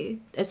socially,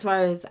 as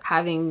far as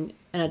having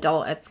an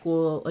adult at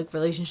school,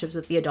 relationships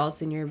with the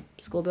adults in your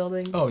school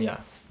building? Oh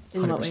yeah. 100%.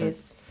 In what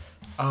ways?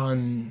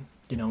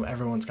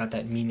 Everyone's got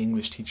that mean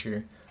English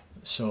teacher,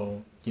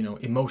 so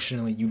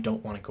emotionally you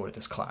don't want to go to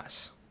this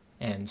class,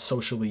 and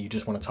socially you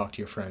just want to talk to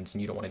your friends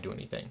and you don't want to do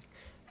anything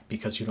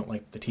because you don't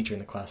like the teacher in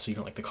the class, so you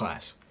don't like the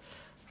class.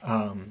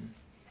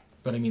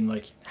 But I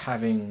mean,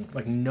 having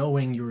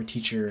knowing your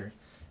teacher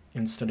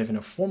instead of in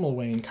a formal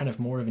way and kind of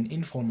more of an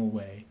informal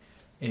way,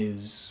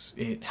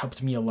 it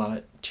helped me a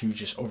lot to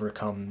just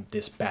overcome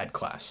this bad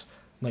class.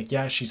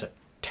 Yeah, she's a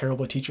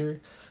terrible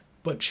teacher,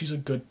 but she's a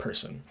good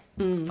person.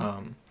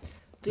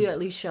 Do you at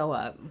least show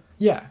up?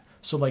 Yeah.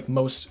 So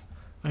most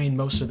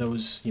of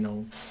those,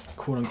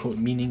 quote unquote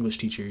mean English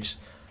teachers,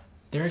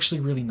 they're actually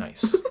really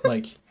nice.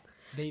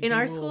 In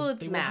our school,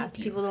 it's math.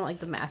 People don't like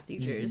the math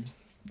teachers.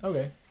 Mm-hmm.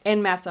 Okay.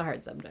 And math's a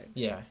hard subject.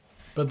 Yeah.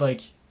 But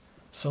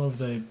some of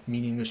the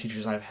mean English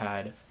teachers I've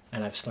had,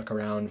 and I've stuck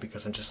around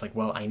because I'm just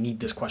well, I need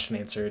this question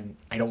answered.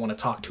 I don't want to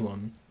talk to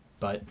them,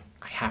 but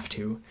I have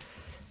to.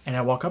 And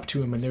I walk up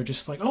to them and they're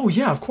just oh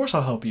yeah, of course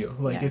I'll help you.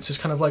 It's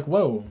just kind of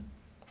whoa,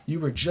 you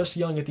were just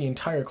yelling at the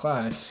entire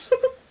class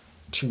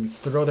to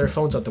throw their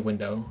phones out the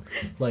window.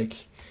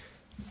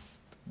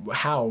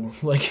 How?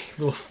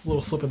 Little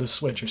flip of the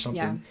switch or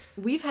something. Yeah,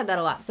 we've had that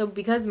a lot. So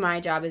because my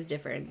job is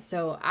different,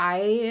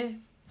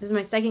 this is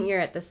my second year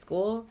at this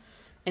school,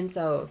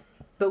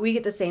 but we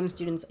get the same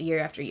students year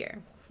after year.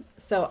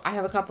 So I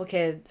have a couple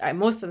kids,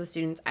 most of the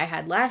students I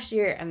had last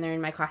year, and they're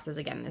in my classes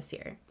again this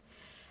year.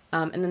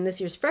 And then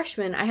this year's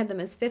freshmen, I had them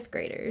as 5th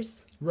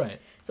graders. Right.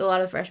 So a lot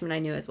of the freshmen I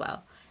knew as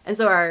well. And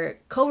so our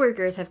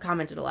coworkers have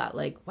commented a lot,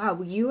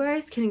 wow, you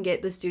guys can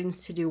get the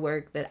students to do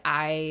work that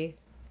I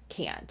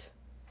can't.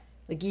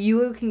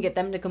 You can get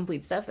them to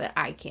complete stuff that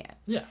I can't.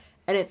 Yeah.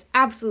 And it's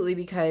absolutely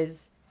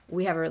because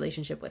we have a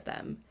relationship with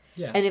them.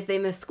 Yeah. And if they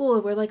miss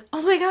school, we're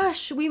oh my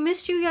gosh, we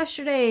missed you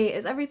yesterday.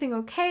 Is everything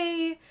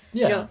okay?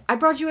 Yeah. I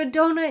brought you a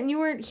donut and you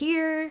weren't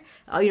here.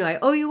 I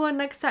owe you one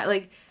next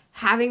time.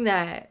 Having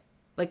that,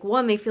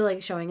 one, they feel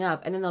showing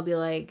up, and then they'll be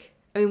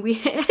we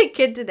had a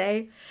kid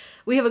today.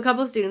 We have a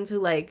couple students who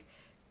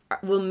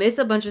will miss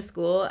a bunch of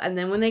school, and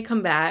then when they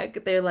come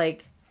back, they're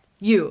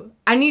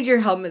I need your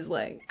help, Ms.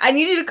 Lang. I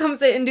need you to come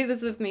sit and do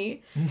this with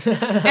me.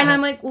 And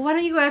I'm why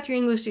don't you go ask your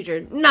English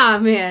teacher? Nah,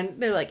 man.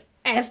 They're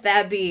F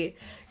that B.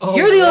 Oh,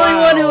 you're the only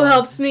one who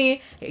helps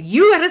me.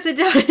 You gotta sit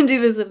down and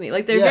do this with me.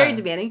 They're very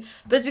demanding.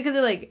 But it's because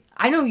they're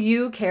I know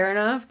you care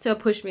enough to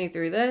push me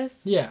through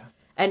this. Yeah.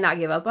 And not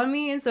give up on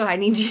me. And so I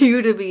need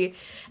you to be...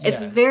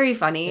 It's very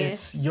funny.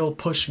 You'll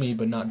push me,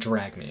 but not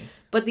drag me.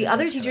 But the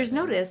other teachers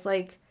notice,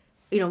 we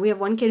have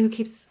one kid who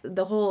keeps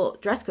the whole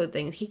dress code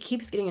thing. He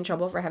keeps getting in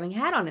trouble for having a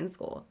hat on in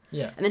school.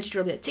 Yeah. And then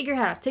teacher will be take your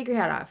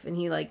hat off. And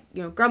he,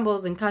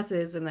 grumbles and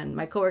cusses. And then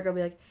my coworker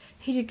will be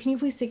hey, dude, can you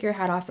please take your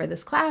hat off for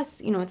this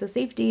class? It's a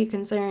safety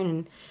concern.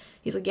 And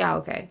he's yeah,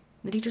 okay.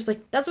 And the teacher's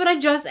that's what I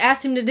just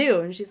asked him to do.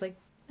 And she's I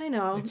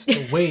know. It's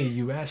the way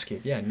you ask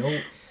it. Yeah, no...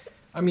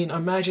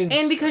 imagine...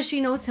 And because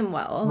she knows him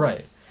well.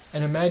 Right.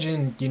 And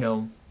imagine,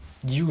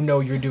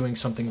 you're doing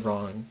something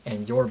wrong,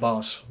 and your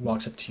boss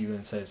walks up to you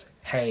and says,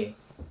 hey,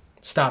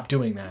 stop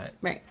doing that.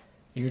 Right.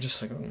 You're just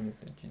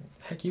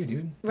heck you,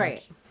 dude.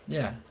 Right.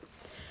 Yeah.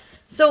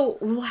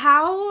 So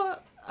how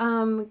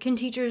can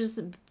teachers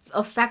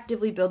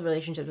effectively build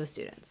relationships with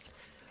students?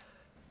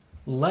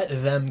 Let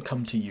them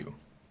come to you.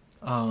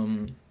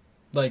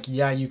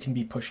 Yeah, you can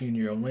be pushing in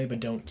your own way, but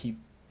don't keep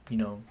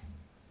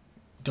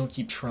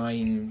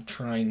trying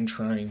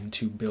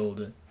to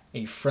build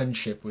a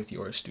friendship with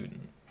your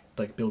student.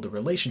 Build a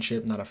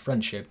relationship, not a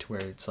friendship, to where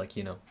it's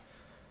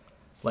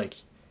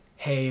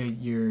hey,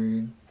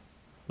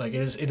 Like,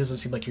 it doesn't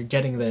seem like you're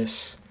getting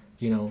this,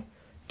 do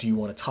you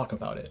want to talk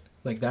about it?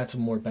 Like, that's a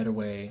more better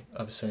way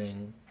of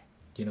saying,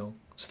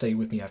 stay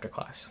with me after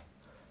class.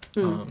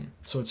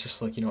 So it's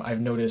just like,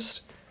 I've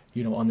noticed,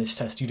 on this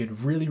test you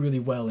did really, really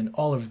well in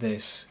all of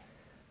this,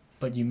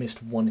 but you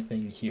missed one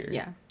thing here.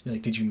 Yeah.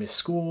 Like, did you miss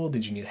school?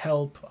 Did you need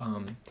help?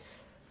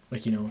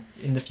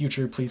 In the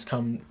future, please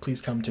come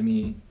to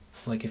me.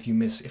 Like, if you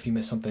miss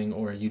something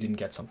or you didn't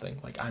get something,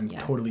 like, I'm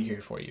totally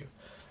here for you.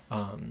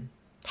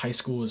 High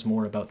school is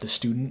more about the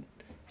student,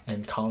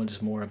 and college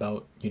is more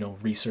about,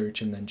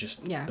 research and then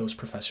just those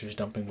professors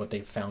dumping what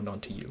they've found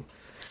onto you.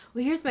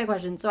 Well, here's my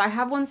question. So I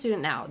have one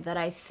student now that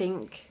I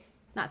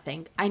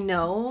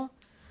know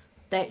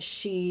that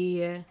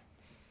she's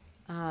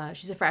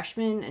a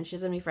freshman and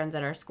she's going to be friends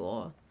at our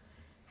school.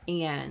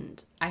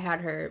 And I had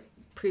her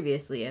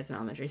previously as an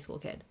elementary school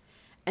kid.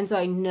 And so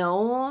I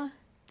know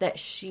that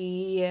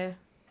she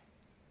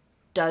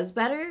does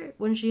better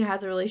when she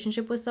has a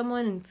relationship with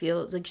someone and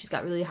feels like she's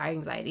got really high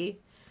anxiety.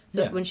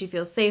 So when she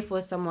feels safe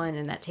with someone,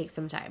 and that takes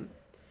some time.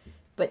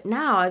 But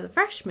now, as a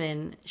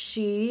freshman,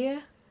 she,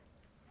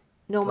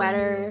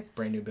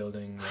 brand new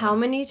building, how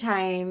many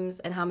times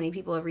and how many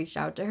people have reached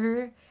out to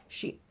her,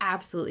 she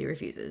absolutely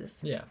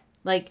refuses. Yeah.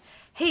 Like,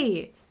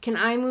 hey, can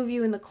I move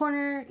you in the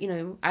corner?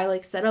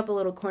 I set up a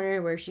little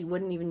corner where she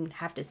wouldn't even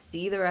have to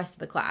see the rest of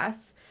the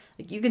class.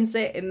 Like, you can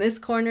sit in this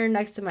corner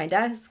next to my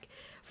desk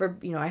for,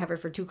 I have her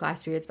for 2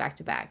 class periods back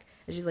to back.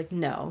 And she's like,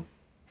 no.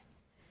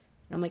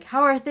 And I'm like,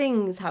 how are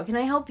things? How can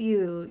I help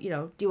you?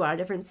 Do you want a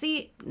different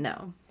seat?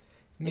 No.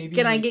 Maybe.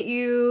 Can I get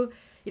you,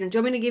 do you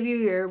want me to give you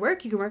your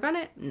work? You can work on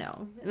it?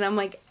 No. And I'm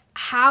like,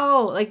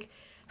 how? Like,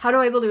 how do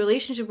I build a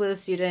relationship with a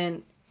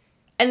student?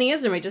 And the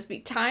answer might just be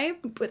time,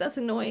 but that's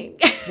annoying.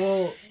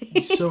 Well,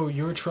 so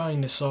you're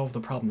trying to solve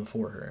the problem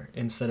for her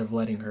instead of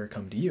letting her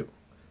come to you.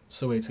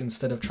 So it's,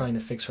 instead of trying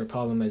to fix her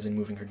problem as in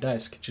moving her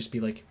desk, just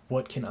be like,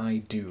 what can I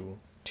do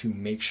to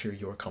make sure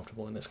you're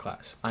comfortable in this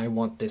class? I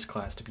want this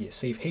class to be a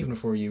safe haven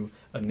for you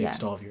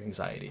amidst all of your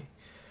anxiety.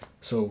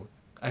 So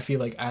I feel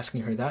like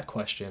asking her that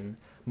question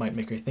might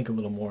make her think a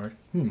little more,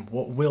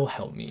 what will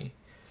help me?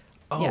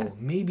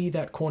 Maybe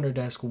that corner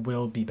desk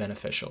will be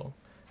beneficial.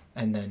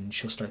 And then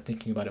she'll start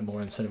thinking about it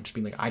more instead of just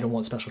being like, I don't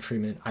want special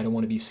treatment. I don't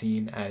want to be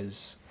seen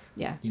as,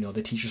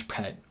 the teacher's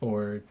pet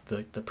or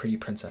the pretty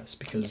princess,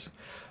 because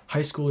high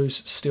schoolers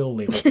still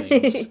label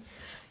things.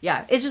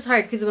 Yeah, it's just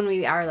hard because when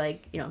we are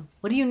like,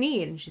 what do you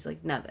need? And she's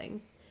like,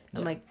 nothing.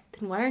 I'm like,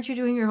 then why aren't you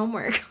doing your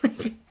homework?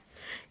 Because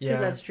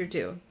that's true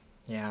too.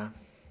 Yeah.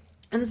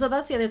 And so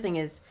that's the other thing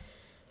is,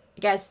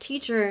 as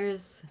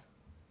teachers,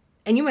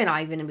 and you might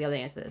not even be able to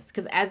answer this,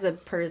 because as a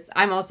person,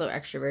 I'm also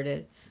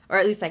extroverted, or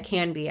at least I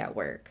can be at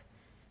work.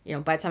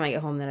 By the time I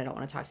get home, then I don't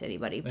want to talk to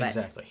anybody. But,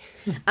 exactly.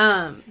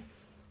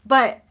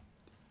 But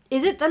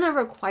is it then a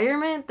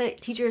requirement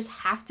that teachers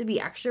have to be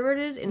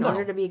extroverted in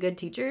order to be good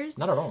teachers?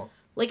 Not at all.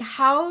 Like,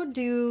 how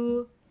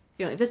do,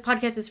 if this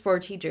podcast is for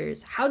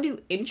teachers, how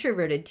do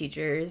introverted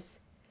teachers,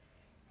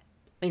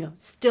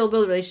 still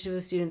build relationships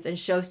with students and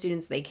show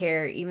students they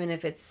care, even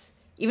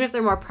if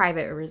they're more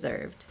private or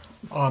reserved?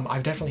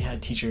 I've definitely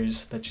had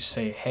teachers that just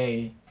say,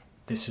 hey,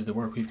 this is the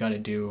work we've got to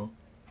do.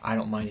 I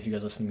don't mind if you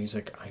guys listen to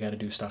music. I got to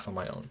do stuff on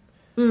my own.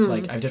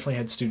 Like, I've definitely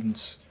had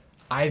students,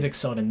 I've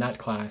excelled in that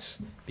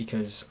class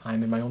because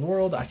I'm in my own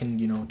world. I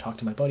can, talk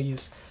to my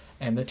buddies.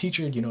 And the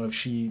teacher,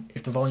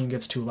 if the volume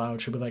gets too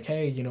loud, she'll be like,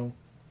 hey,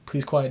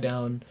 please quiet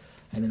down.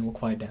 And then we'll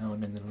quiet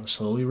down, and then we'll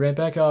slowly ramp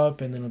back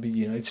up, and then it'll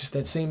be, it's just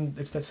that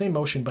same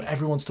motion, but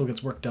everyone still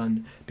gets work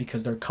done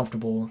because they're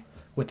comfortable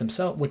with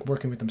themselves, like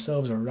working with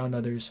themselves or around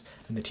others,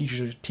 and the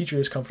teacher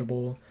is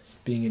comfortable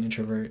being an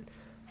introvert.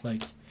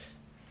 Like,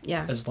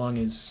 as long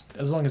as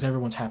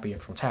everyone's happy,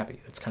 everyone's happy.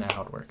 That's kind of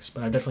how it works.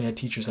 But I've definitely had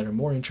teachers that are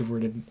more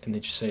introverted, and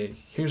they just say,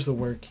 here's the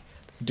work,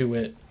 do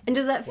it. And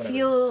does that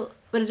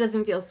but it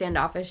doesn't feel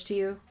standoffish to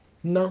you?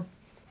 No,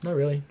 not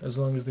really. As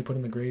long as they put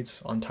in the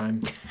grades on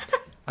time.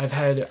 I've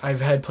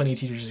had plenty of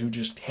teachers who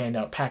just hand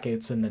out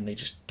packets and then they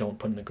just don't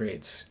put in the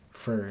grades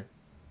for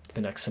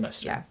the next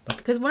semester. Yeah,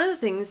 because one of the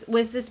things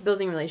with this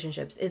building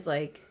relationships is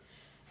like,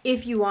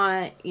 if you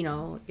want,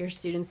 your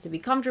students to be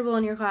comfortable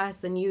in your class,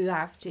 then you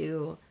have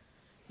to,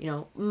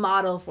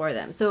 model for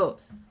them. So,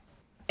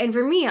 and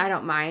for me, I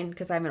don't mind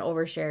because I'm an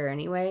oversharer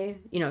anyway,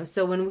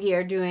 so when we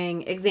are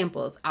doing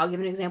examples, I'll give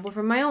an example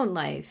from my own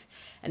life,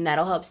 and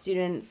that'll help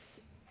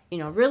students,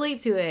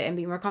 relate to it and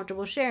be more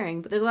comfortable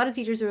sharing. But there's a lot of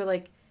teachers who are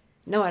like,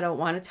 no, I don't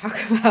want to talk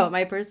about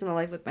my personal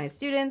life with my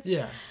students.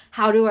 Yeah.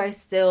 How do I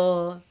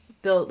still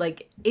build,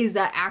 is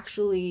that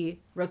actually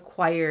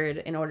required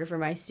in order for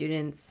my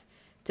students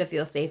to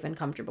feel safe and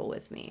comfortable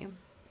with me?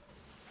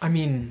 I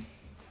mean,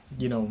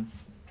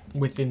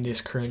 within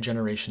this current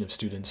generation of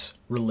students,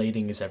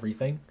 relating is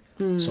everything.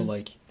 So,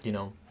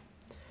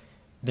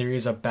 there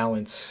is a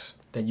balance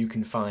that you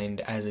can find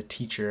as a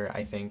teacher,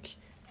 I think,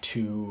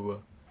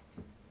 to,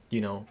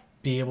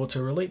 be able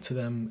to relate to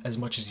them as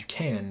much as you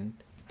can.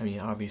 I mean,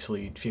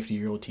 obviously,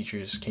 50-year-old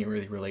teachers can't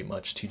really relate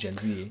much to Gen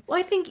Z. Well,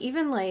 I think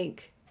even,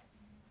 like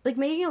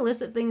making a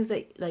list of things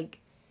that,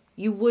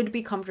 you would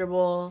be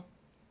comfortable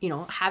you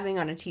know, having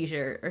on a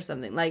t-shirt or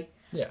something. Like,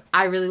 Yeah.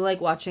 I really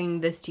like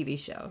watching this TV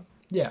show.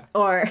 Yeah.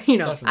 Or, you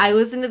know, Definitely. I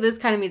listen to this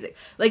kind of music.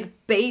 Like,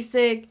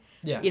 basic,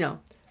 Yeah. you know,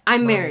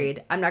 I'm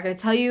married. I'm not going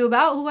to tell you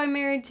about who I'm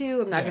married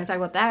to. I'm not going to talk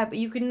about that, but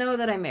you can know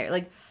that I'm married.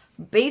 Like,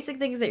 basic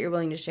things that you're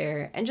willing to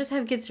share and just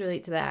have kids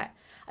relate to that.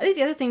 I think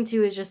the other thing,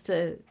 too, is just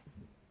to...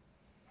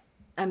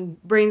 I'm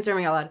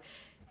brainstorming out loud.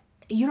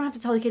 You don't have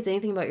to tell the kids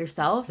anything about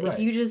yourself if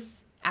you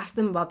just ask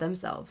them about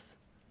themselves.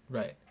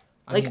 Right.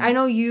 I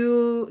know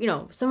you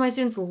know, some of my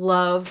students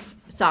love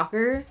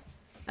soccer.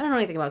 I don't know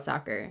anything about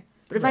soccer.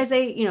 But if I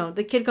say, you know,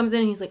 the kid comes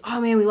in and he's like,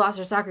 oh, man, we lost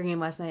our soccer game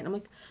last night. And I'm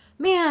like,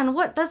 man,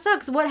 that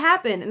sucks. What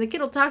happened? And the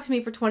kid will talk to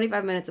me for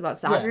 25 minutes about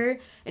soccer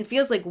and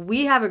feels like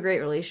we have a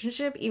great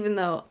relationship, even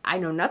though I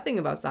know nothing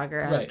about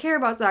soccer. I don't care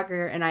about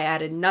soccer, and I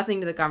added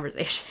nothing to the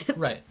conversation.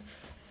 Right.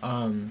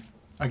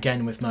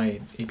 Again, with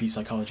my AP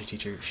psychology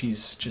teacher,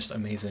 she's just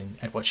amazing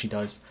at what she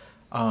does.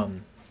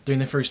 During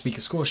the first week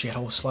of school, she had a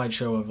whole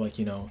slideshow of, like,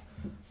 you know,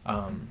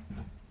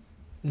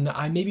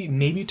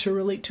 maybe to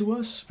relate to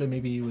us, but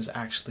maybe it was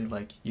actually,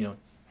 like, you know,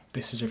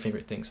 this is her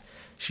favorite things.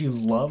 She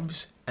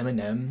loves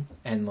Eminem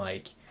and,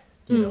 like,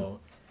 you know,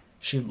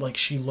 she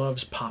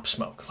loves Pop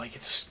Smoke. Like,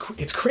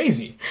 it's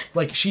crazy.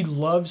 Like, she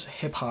loves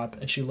hip hop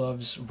and she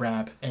loves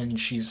rap, and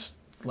she's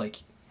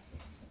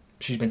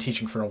been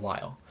teaching for a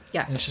while.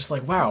 Yeah. And it's just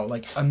like, wow,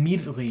 like,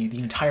 immediately the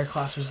entire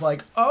class was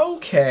like,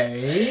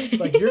 okay,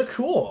 like, you're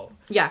cool.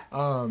 Yeah.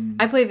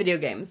 I play video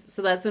games,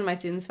 so that's when my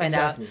students find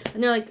out.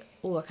 And they're like,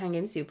 oh, what kind of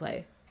games do you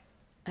play?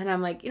 And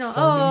I'm like, you know,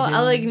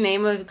 I'll, like,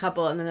 name a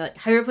couple. And then they're like,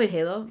 have you ever played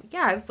Halo?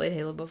 Yeah, I've played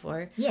Halo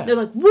before. Yeah. And they're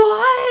like,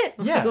 what?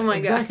 I'm like, oh my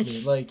exactly.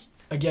 gosh. Like,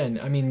 again,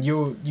 I mean,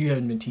 you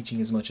haven't been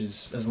teaching as much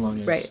as long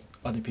as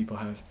other people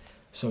have.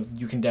 So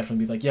you can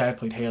definitely be like, yeah, I've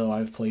played Halo.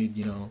 I've played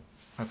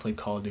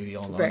Call of Duty,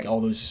 all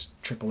those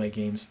AAA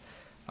games.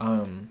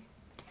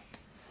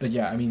 But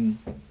yeah, I mean,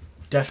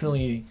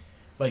 definitely,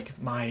 like,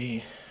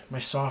 my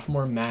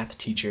sophomore math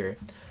teacher,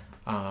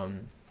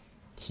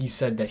 he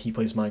said that he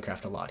plays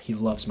Minecraft a lot. He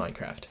loves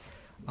Minecraft.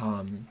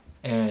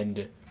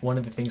 And one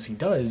of the things he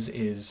does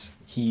is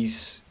he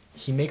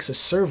makes a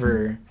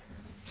server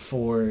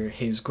for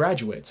his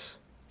graduates.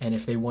 And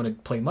if they want to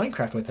play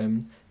Minecraft with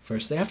him,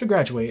 first they have to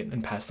graduate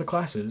and pass the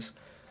classes.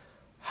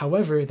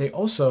 However, they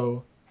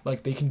also,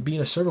 like, they can be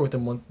in a server with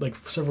him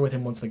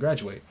once they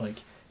graduate. Like,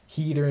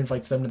 he either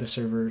invites them to the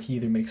server, he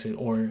either makes it,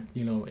 or,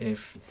 you know,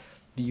 if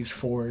these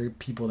 4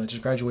 people that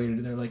just graduated,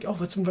 and they're like, oh,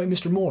 let's invite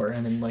Mr. Moore,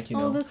 and then, like, you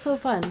know. Oh, that's so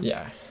fun.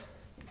 Yeah.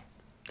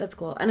 That's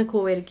cool. And a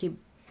cool way to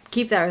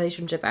keep that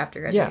relationship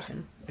after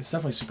graduation. Yeah, it's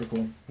definitely super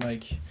cool.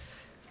 Like,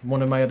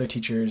 one of my other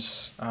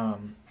teachers,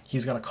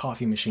 he's got a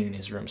coffee machine in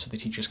his room, so the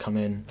teachers come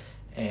in,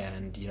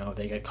 and, you know,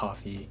 they get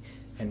coffee,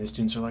 and the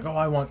students are like, oh,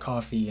 I want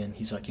coffee, and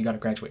he's like, you gotta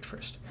graduate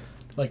first.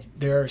 Like,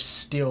 there are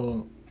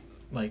still,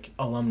 like,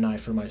 alumni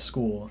from my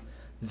school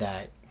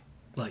that,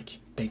 like,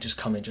 they just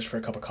come in just for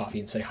a cup of coffee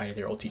and say hi to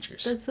their old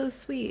teachers. That's so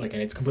sweet. Like,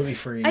 and it's completely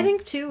free. I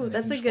think, too,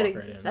 that's a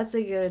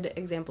good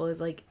example,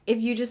 is, like,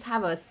 if you just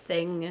have a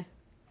thing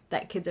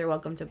that kids are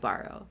welcome to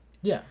borrow.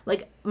 Yeah.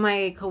 Like,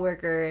 my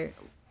coworker,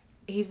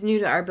 he's new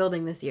to our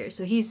building this year,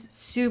 so he's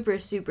super,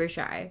 super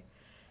shy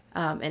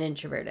and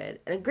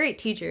introverted. And a great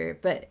teacher,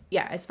 but,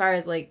 yeah, as far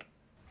as, like,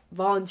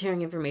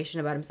 volunteering information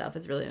about himself,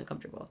 it's really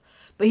uncomfortable.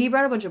 But he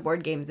brought a bunch of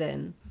board games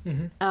in.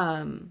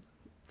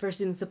 For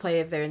students to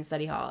play if they're in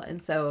study hall.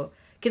 And so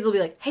kids will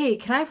be like, hey,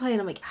 can I play? And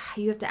I'm like,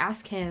 you have to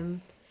ask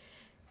him.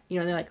 You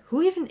know, they're like,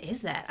 who even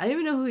is that? I don't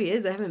even know who he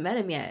is. I haven't met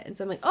him yet. And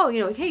so I'm like, oh, you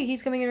know, hey,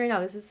 he's coming in right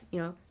now. This is, you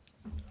know,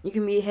 you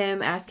can meet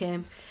him, ask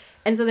him.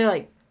 And so they're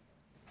like,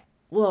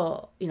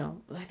 well, you know,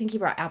 I think he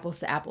brought Apples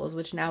to Apples,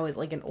 which now is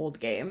like an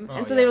old game.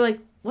 And so they were like,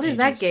 what is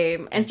that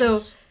game? And so,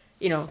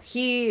 you know,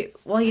 he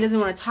doesn't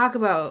want to talk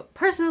about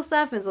personal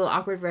stuff, and it's a little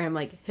awkward for him,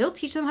 like, he'll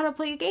teach them how to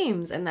play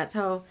games. And that's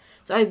how...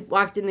 So I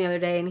walked in the other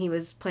day, and he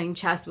was playing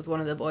chess with one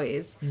of the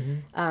boys.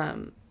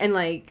 And,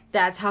 like,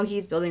 that's how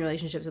he's building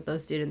relationships with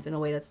those students in a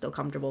way that's still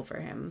comfortable for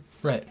him.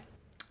 Right.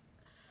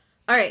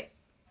 All right.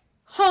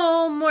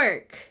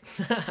 Homework.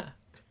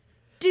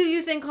 Do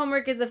you think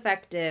homework is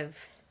effective?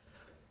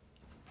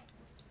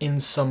 In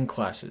some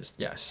classes,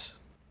 yes.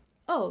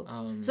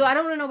 Oh. So I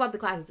don't want to know about the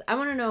classes. I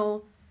want to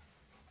know,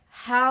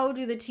 how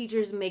do the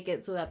teachers make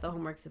it so that the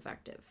homework's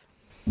effective?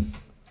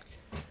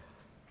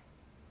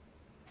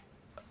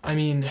 I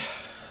mean,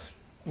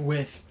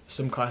 with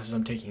some classes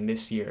I'm taking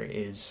this year,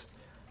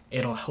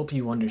 it'll help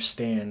you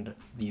understand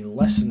the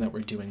lesson that we're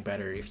doing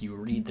better if you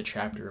read the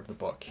chapter of the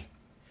book.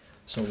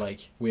 So,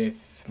 like,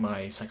 with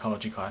my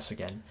psychology class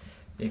again,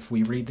 if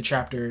we read the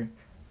chapter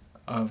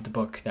of the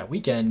book that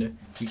weekend,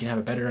 we can have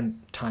a better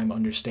time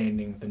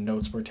understanding the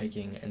notes we're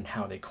taking and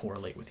how they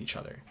correlate with each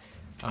other.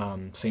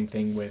 Same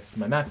thing with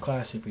my math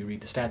class. If we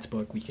read the stats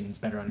book, we can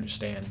better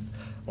understand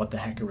what the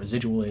heck a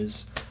residual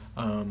is.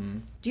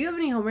 Do you have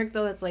any homework,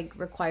 though, that's, like,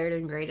 required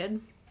and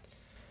graded?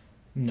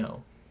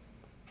 No.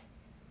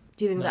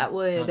 Do you think that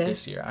would... Not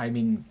this year. I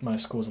mean, my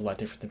school is a lot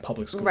different than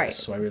public schools, right.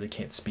 So I really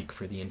can't speak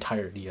for the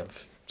entirety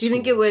of Do you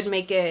think it would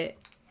make it...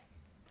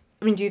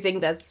 I mean, do you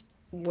think that's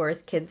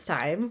worth kids'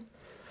 time?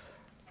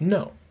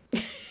 No.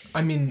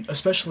 I mean,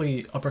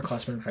 especially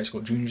upperclassmen in high school,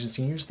 juniors and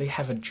seniors, they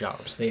have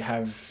jobs. They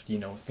have,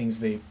 things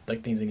they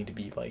need to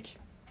be like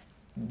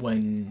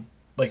when,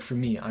 like for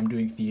me, I'm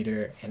doing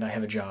theater and I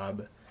have a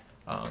job.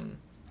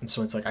 And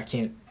so it's like, I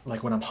can't,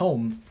 like when I'm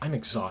home, I'm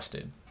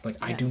exhausted. Like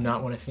I do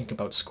not want to think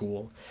about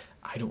school.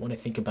 I don't want to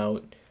think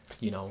about,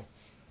 I don't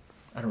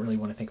really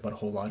want to think about a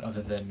whole lot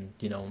other than,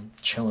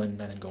 chilling and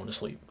then going to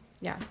sleep.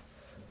 Yeah.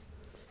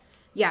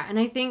 Yeah, and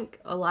I think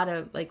a lot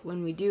of, like,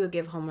 when we do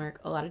give homework,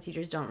 a lot of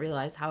teachers don't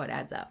realize how it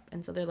adds up.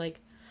 And so they're like,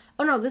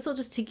 oh, no, this will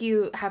just take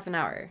you half an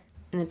hour.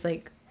 And it's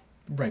like...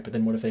 Right, but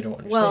then what if they don't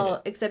understand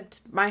Well, except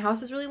my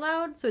house is really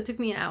loud, so it took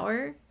me an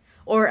hour.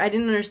 Or I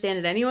didn't understand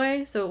it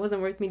anyway, so it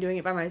wasn't worth me doing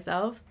it by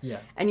myself. Yeah.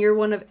 And you're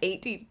one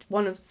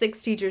of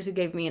 6 teachers who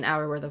gave me an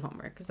hour worth of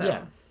homework. So.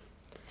 Yeah.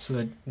 So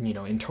that,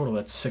 in total,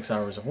 that's 6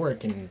 hours of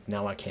work, and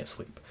now I can't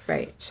sleep.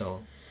 Right.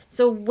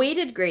 So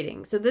weighted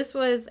grading. So this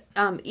was,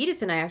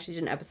 Edith and I actually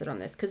did an episode on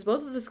this because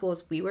both of the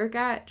schools we work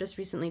at just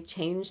recently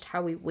changed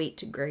how we weight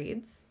to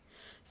grades.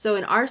 So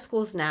in our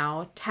schools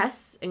now,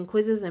 tests and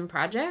quizzes and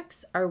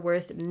projects are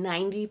worth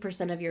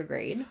 90% of your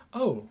grade.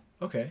 Oh,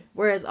 okay.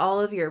 Whereas all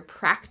of your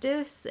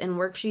practice and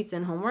worksheets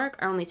and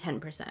homework are only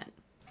 10%.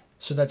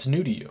 So that's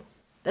new to you?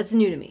 That's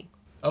new to me.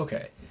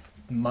 Okay.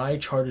 My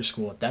charter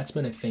school, that's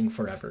been a thing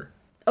forever.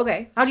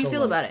 Okay. How do you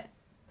feel about it?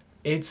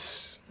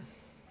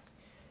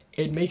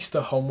 It makes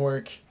the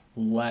homework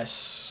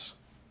less,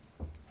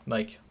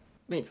 like...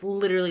 I mean, it's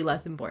literally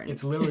less important.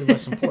 It's literally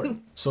less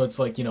important. So it's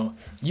like,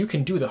 you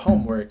can do the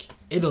homework,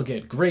 it'll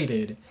get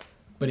graded,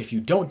 but if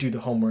you don't do the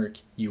homework,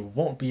 you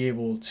won't be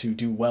able to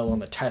do well on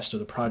the test or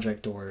the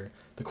project or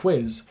the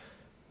quiz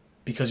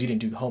because you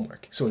didn't do the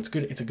homework. So it's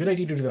a good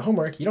idea to do the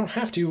homework. You don't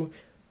have to,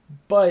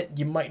 but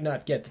you might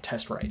not get the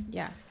test right.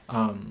 Yeah.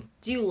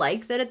 Do you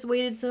like that it's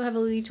weighted so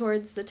heavily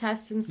towards the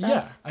tests and stuff?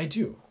 Yeah, I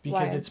do.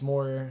 Because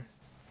Why?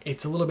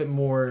 It's a little bit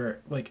more,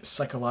 like,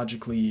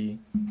 psychologically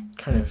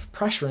kind of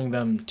pressuring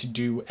them to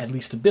do at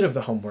least a bit of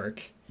the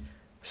homework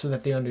so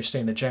that they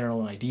understand the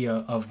general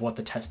idea of what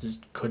the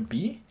test could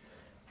be.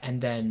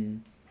 And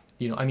then,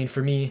 I mean,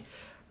 for me,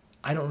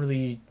 I don't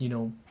really,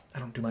 I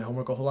don't do my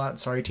homework a whole lot.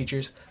 Sorry,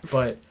 teachers.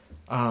 But,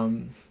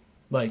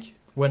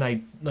 when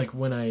I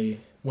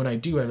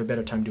do, I have a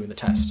better time doing the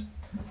test.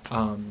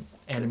 And,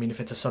 I mean, if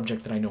it's a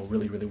subject that I know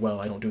really, really well,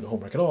 I don't do the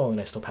homework at all,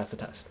 and I still pass the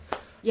test.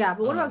 Yeah,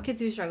 but what about kids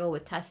who struggle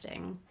with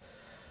testing?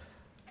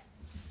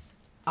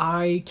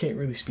 I can't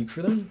really speak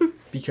for them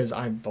because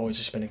I've always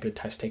just been a good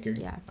test taker.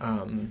 Yeah.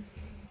 I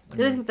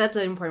think that's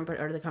an important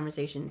part of the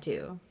conversation,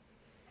 too.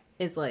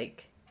 Is,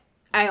 like,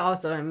 I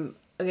also am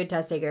a good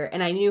test taker,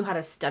 and I knew how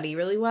to study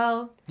really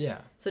well. Yeah.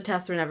 So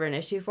tests were never an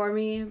issue for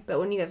me. But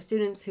when you have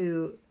students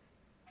who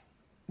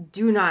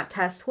do not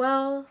test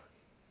well,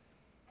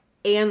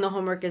 and the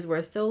homework is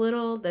worth so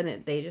little,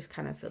 then they just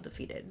kind of feel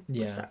defeated.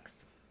 Yeah. Which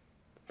sucks.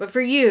 But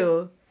for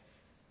you,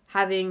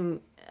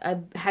 having a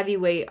heavy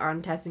weight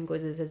on tests and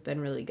quizzes has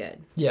been really good.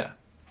 Yeah.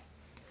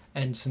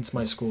 And since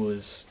my school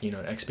is, an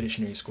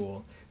expeditionary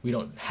school, we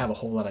don't have a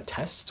whole lot of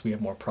tests. We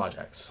have more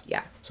projects.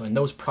 Yeah. So in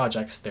those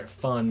projects, they're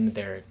fun,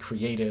 they're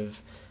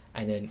creative,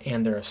 and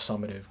they're a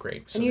summative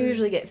grade. So and you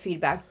usually get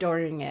feedback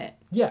during it.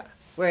 Yeah.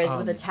 Whereas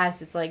with a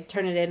test, it's like,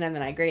 turn it in and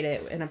then I grade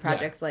it. And a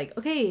project's like,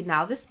 okay,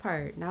 now this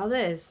part, now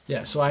this.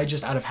 Yeah, so I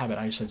just, out of habit,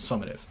 I just said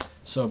summative.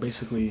 So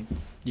basically,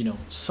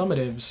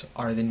 summatives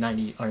are the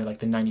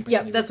 90%.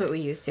 Yep, that's what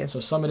we use too. So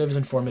summatives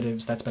and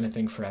formatives, that's been a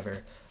thing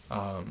forever.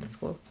 That's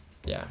cool.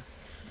 Yeah.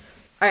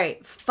 All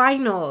right,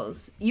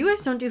 finals. You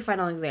guys don't do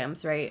final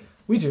exams, right?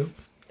 We do.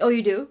 Oh,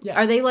 you do? Yeah.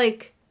 Are they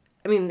like,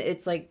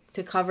 it's like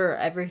to cover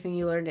everything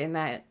you learned in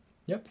that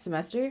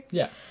semester?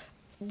 Yeah.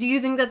 Do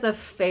you think that's a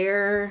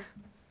fair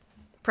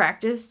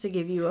practice to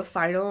give you a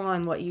final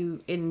on what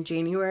you, in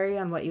January,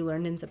 on what you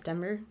learned in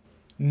September?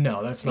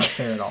 No, that's not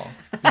fair at all.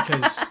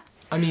 Because,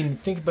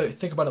 think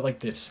about it like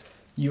this.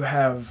 You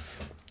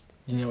have,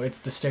 it's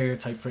the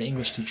stereotype for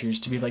English teachers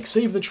to be like,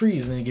 save the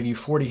trees, and they give you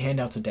 40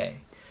 handouts a day.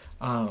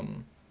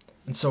 And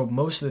so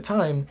most of the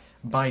time,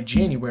 by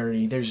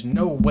January, there's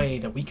no way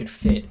that we could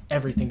fit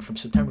everything from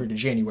September to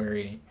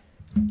January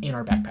in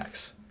our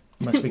backpacks.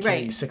 Unless we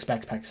carry 6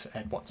 backpacks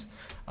at once.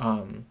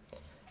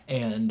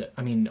 And,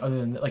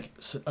 other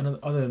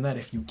than that,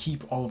 if you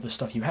keep all of the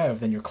stuff you have,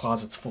 then your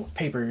closet's full of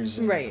papers.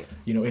 And,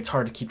 it's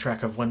hard to keep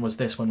track of when was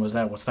this, when was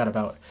that, what's that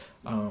about.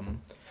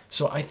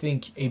 So I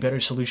think a better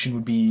solution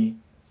would be,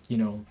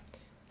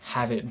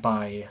 have it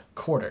by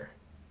quarter.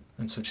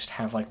 And so just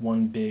have,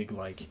 one big,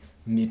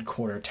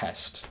 mid-quarter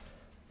test.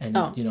 And,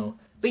 But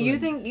so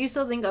you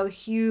still think a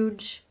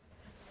huge...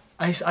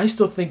 I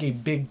still think a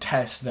big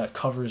test that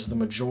covers the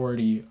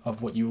majority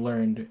of what you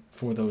learned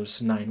for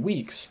those 9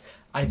 weeks...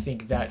 I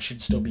think that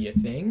should still be a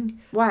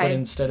thing. Why? But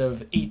instead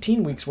of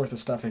 18 weeks worth of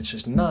stuff, it's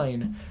just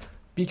 9,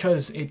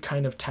 because it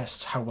kind of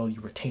tests how well you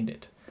retained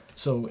it.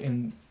 So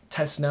in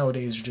tests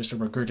nowadays are just a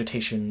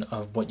regurgitation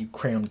of what you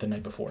crammed the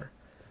night before.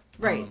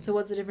 Right. So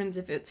what's the difference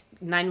if it's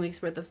 9 weeks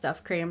worth of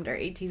stuff crammed or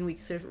 18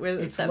 weeks worth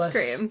of stuff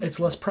crammed? It's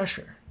less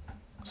pressure.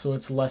 So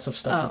it's less of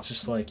stuff that's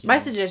just like... My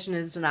suggestion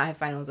is to not have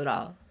finals at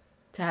all.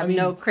 To have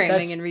no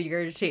cramming and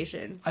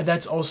regurgitation.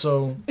 That's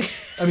also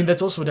a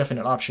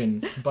definite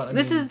option. But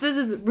this is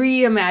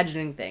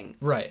reimagining things.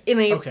 Right. In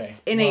a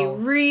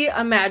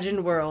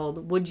reimagined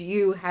world, would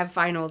you have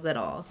finals at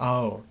all?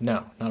 Oh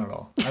no, not at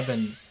all.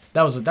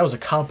 That was a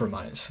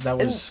compromise. That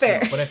was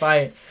fair. No, but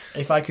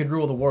if I could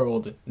rule the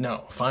world,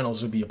 no,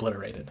 finals would be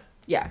obliterated.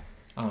 Yeah.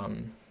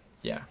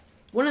 Yeah.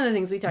 One of the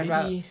things we talked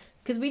about,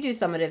 because we do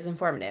summatives and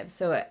formatives,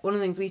 so one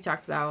of the things we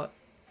talked about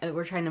and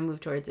we're trying to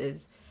move towards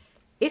is,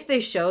 if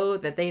they show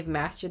that they've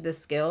mastered the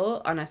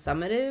skill on a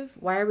summative,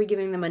 why are we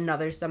giving them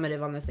another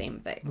summative on the same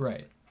thing?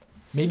 Right.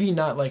 Maybe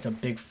not like a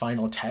big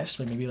final test,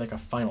 but maybe like a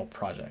final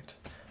project.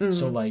 Mm-hmm.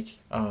 So like...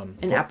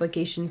 an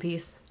application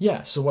piece.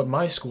 Yeah, so what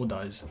my school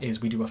does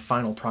is we do a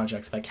final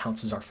project that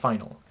counts as our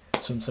final.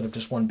 So instead of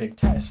just one big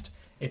test,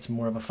 it's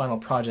more of a final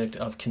project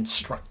of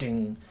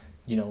constructing,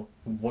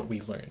 what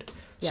we learned.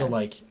 Yeah. So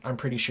like, I'm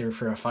pretty sure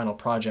for a final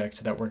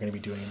project that we're going to be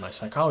doing in my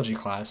psychology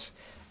class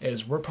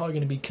is we're probably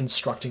going to be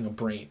constructing a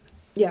brain.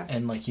 Yeah.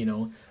 And like,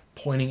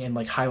 pointing and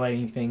like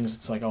highlighting things.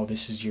 It's like, oh,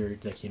 this is your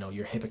like,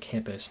 your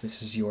hippocampus.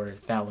 This is your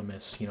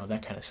thalamus,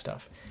 that kind of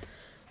stuff.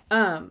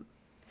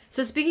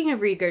 So speaking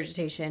of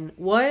regurgitation,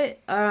 what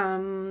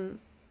can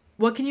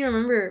you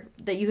remember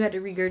that you had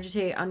to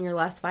regurgitate on your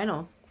last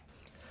final?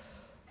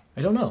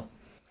 I don't know.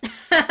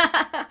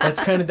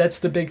 That's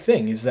the big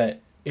thing, is that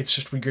it's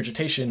just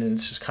regurgitation, and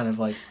it's just kind of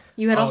like,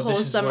 you had a whole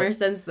summer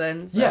since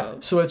then. So. Yeah.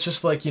 So it's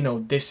just like,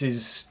 this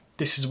is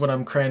what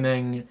I'm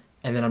cramming.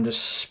 And then I'm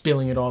just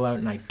spilling it all out,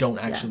 and I don't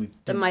actually...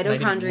 The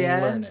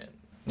mitochondria. Learn it.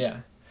 Yeah.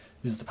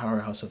 This is the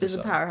powerhouse of the cell. This is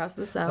the powerhouse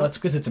of the cell. Well, that's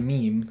because it's a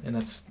meme, and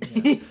that's...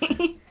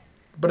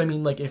 But I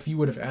mean, like, if you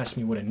would have asked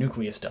me what a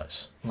nucleus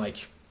does,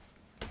 like...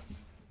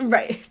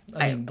 Right.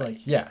 I mean,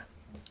 like, yeah.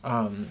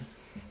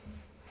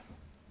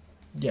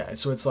 Yeah,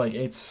 so it's like,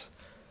 it's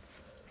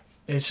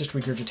just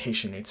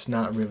regurgitation. It's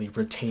not really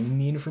retaining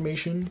the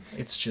information.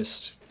 It's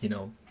just,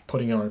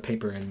 putting it on a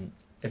paper, and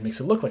it makes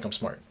it look like I'm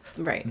smart.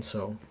 Right. And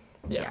so,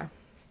 yeah.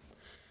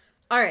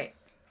 All right.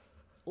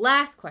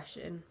 Last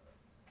question.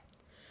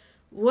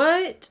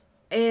 What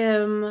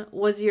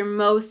was your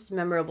most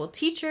memorable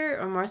teacher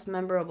or most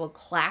memorable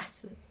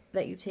class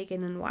that you've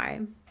taken, and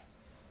why?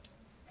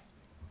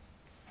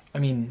 I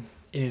mean,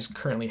 it is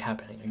currently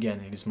happening. Again,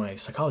 it is my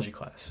psychology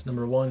class.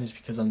 Number one is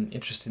because I'm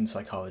interested in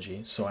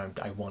psychology, so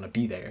I want to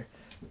be there.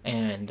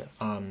 And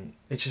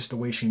it's just the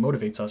way she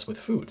motivates us with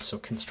food. So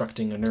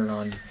constructing a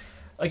neuron...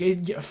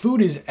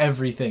 food is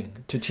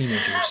everything to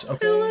teenagers,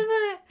 okay? I love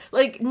it.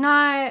 Like,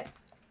 not...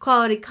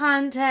 quality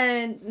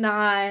content,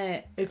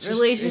 not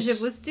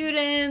relationship with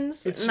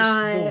students, it's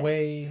not just the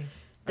way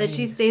that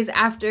she stays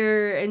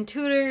after and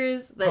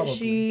tutors, that probably.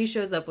 She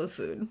shows up with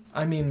food.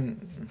 I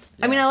mean,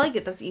 yeah. I like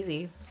it. That's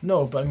easy.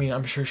 No, but I mean,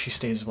 I'm sure she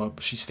stays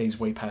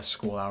way past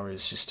school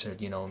hours just to,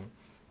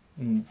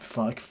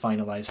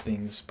 finalize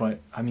things. But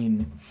I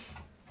mean,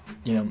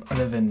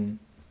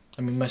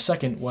 my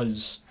second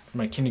was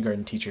my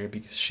kindergarten teacher,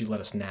 because she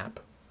let us nap.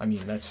 I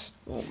mean, that's...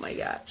 Oh, my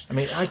gosh. I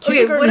mean,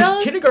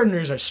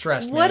 kindergartners are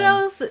stressed, What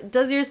else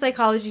does your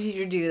psychology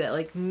teacher do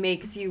that,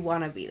 makes you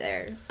want to be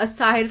there,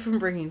 aside from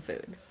bringing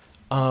food?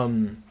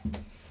 The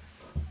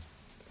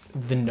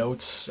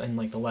notes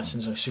and, the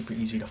lessons are super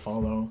easy to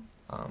follow.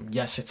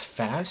 Yes, it's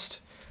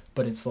fast,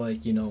 but it's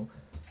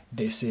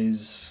this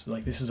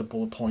is a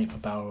bullet point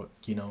about,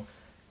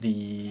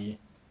 the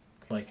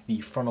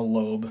frontal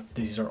lobe.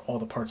 These are all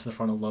the parts of the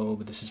frontal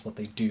lobe. This is what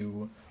they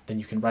do. Then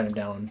you can write them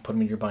down, put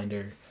them in your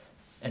binder.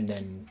 And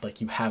then,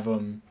 you have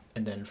them,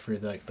 and then for,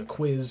 the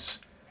quiz,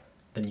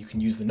 then you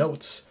can use the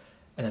notes,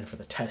 and then for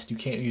the test, you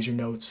can't use your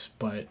notes,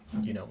 but,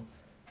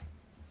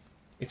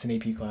 it's an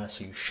AP class,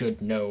 so you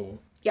should know.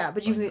 Yeah,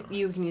 but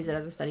you can use it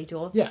as a study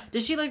tool. Yeah.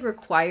 Does she,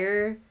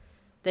 require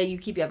that you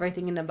keep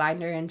everything in a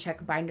binder and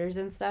check binders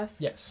and stuff?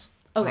 Yes.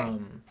 Okay.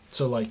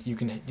 So, if you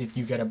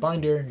get a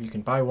binder, you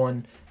can buy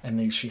one, and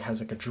then she has,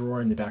 a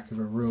drawer in the back of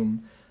her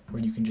room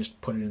where you can just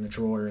put it in the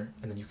drawer,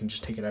 and then you can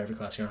just take it out of every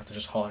class. You don't have to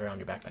just haul it around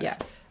your backpack. Yeah.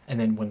 And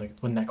then when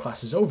that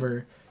class is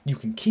over, you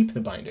can keep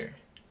the binder.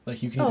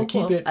 You can either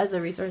keep it... As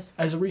a resource.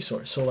 As a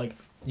resource. So,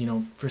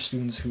 for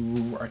students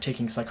who are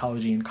taking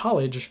psychology in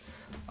college,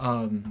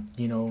 my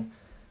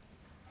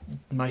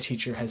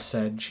teacher has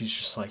said, she's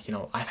just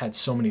I've had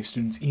so many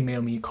students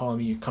email me, call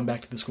me, come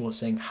back to the school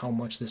saying how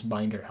much this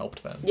binder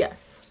helped them. Yeah.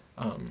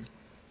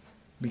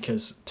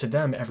 Because to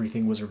them,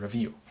 everything was a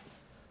review.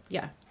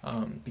 Yeah.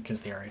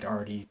 Because they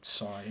already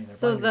saw it in their binder.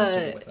 So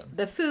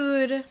the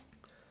food...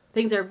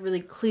 Things are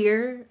really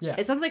clear. Yeah.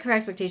 It sounds like her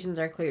expectations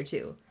are clear,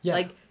 too.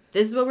 Yeah.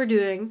 This is what we're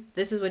doing.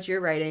 This is what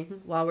you're writing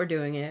while we're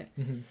doing it.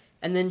 Mm-hmm.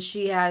 And then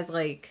she has,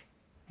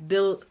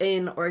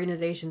 built-in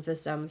organization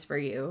systems for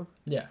you.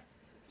 Yeah.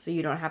 So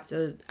you don't have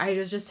to... I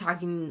was just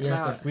talking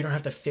about... We don't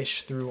have to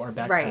fish through our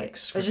backpacks.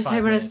 Right. I was just talking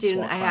about a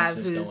student I have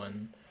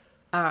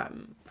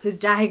who's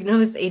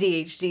diagnosed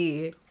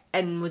ADHD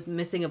and was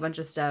missing a bunch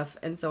of stuff.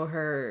 And so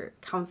her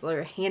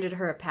counselor handed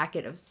her a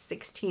packet of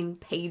 16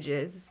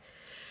 pages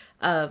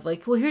of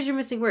like, well, here's your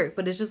missing work,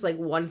 but it's just like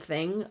one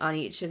thing on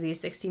each of these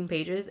 16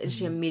 pages, and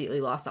she immediately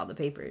lost all the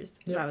papers.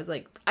 Yep. And I was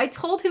like, I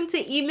told him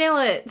to email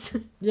it so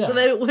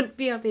that it wouldn't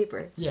be on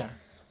paper. Yeah.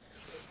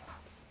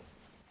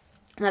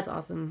 That's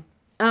awesome.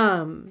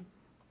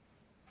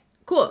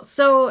 Cool.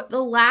 So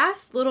the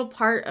last little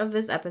part of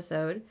this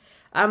episode,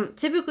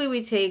 typically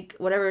we take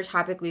whatever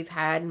topic we've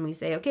had and we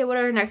say, okay, what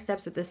are our next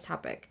steps with this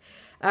topic?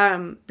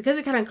 Because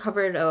we kind of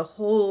covered a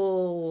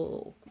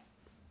whole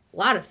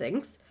lot of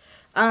things.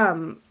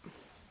 I'm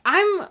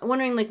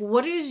wondering, like,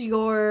 what is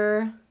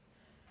your,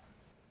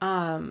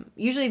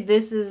 usually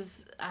this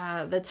is,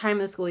 the time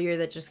of the school year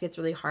that just gets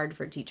really hard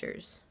for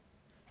teachers.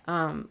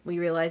 We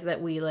realize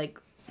that we, like,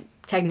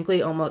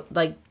 technically almost,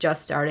 like,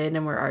 just started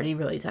and we're already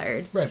really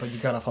tired. Right, but you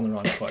got off on the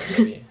wrong foot,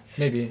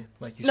 maybe,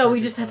 like you said. No,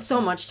 we just have so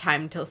much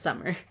time till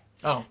summer.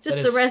 Oh,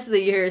 just the rest of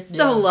the year is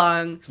so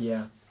long.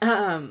 Yeah.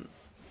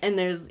 And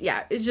there's,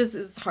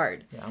 it's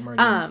hard. Yeah, I'm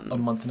already a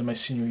month into my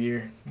senior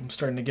year. I'm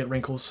starting to get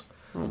wrinkles.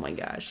 Oh my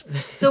gosh.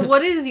 So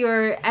what is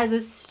as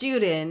a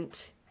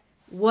student,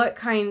 what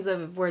kinds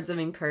of words of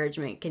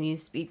encouragement can you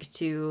speak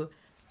to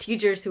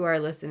teachers who are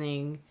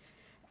listening,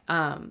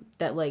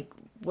 that, like,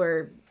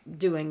 we're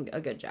doing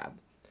a good job?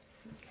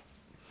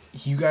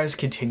 You guys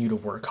continue to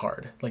work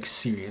hard. Like,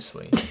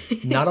 seriously.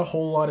 Not a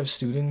whole lot of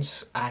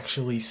students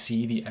actually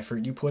see the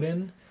effort you put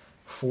in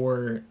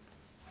for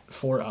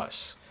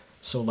us.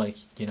 So, like,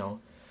 you know,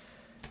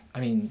 I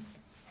mean,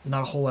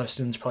 not a whole lot of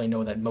students probably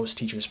know that most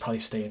teachers probably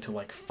stay until,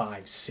 like,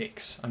 5,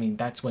 6. I mean,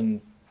 that's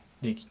when,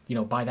 they, you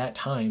know, by that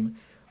time,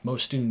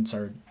 most students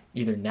are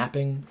either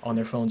napping on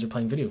their phones or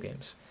playing video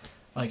games.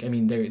 Like, I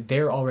mean,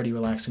 they're already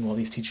relaxing while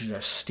these teachers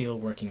are still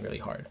working really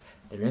hard.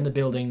 They're in the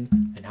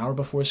building an hour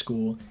before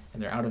school,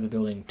 and they're out of the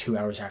building 2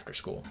 hours after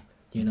school,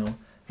 you know?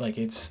 Like,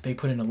 they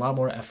put in a lot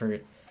more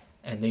effort,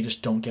 and they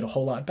just don't get a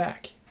whole lot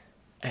back.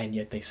 And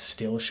yet they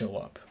still show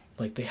up.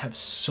 Like, they have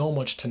so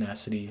much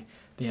tenacity.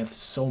 They have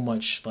so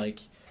much, like,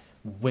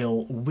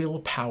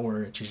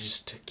 willpower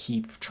to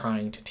keep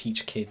trying to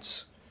teach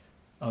kids,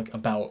 like,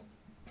 about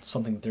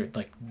something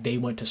that they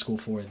went to school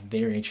for,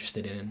 they're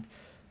interested in,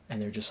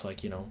 and they're just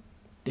like, you know,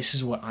 this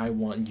is what I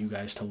want you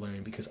guys to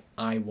learn because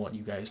I want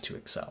you guys to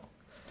excel.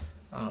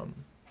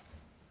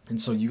 And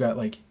so you got,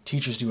 like,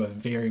 teachers do a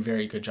very,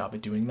 very good job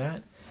at doing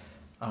that.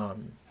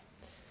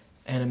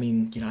 And I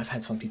mean, you know, I've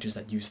had some teachers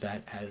that use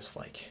that as,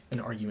 like, an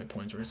argument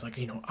point where it's like,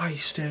 you know, I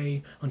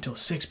stay until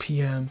 6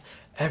 p.m.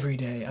 every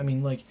day. I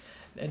mean, like,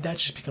 that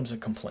just becomes a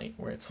complaint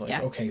where it's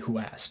like, okay, who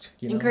asked?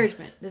 You know?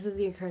 Encouragement. This is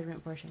the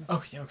encouragement portion.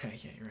 Okay,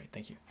 yeah, you're right.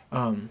 Thank you.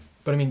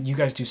 But I mean, you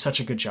guys do such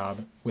a good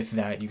job with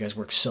that. You guys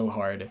work so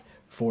hard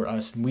for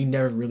us. And we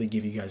never really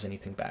give you guys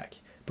anything back,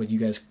 but you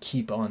guys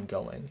keep on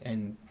going.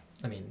 And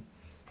I mean,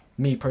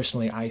 me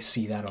personally, I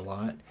see that a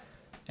lot,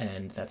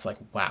 and that's like,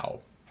 wow,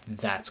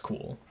 that's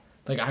cool.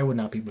 Like, I would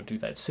not be able to do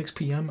that. 6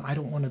 p.m. I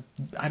don't want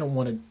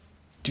to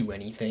do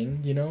anything,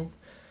 you know?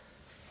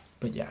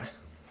 But yeah.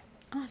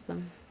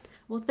 Awesome.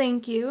 Well,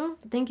 thank you.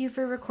 Thank you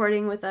for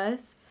recording with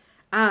us.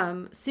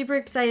 Super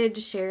excited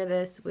to share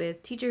this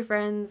with teacher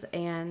friends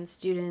and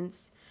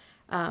students.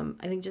 I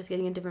think just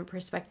getting a different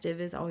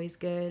perspective is always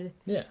good.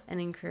 Yeah.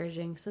 And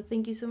encouraging. So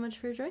thank you so much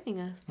for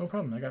joining us. No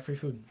problem. I got free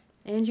food.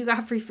 And you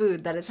got free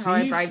food. That is how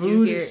I bribed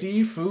you here.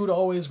 See, food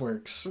always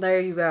works. There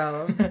you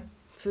go.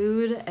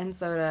 Food and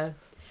soda.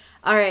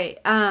 All right.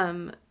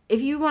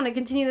 If you want to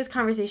continue this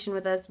conversation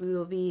with us, we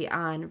will be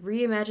on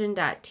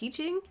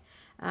reimagine.teaching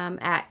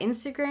at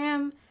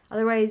Instagram.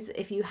 Otherwise,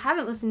 if you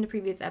haven't listened to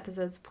previous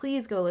episodes,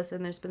 please go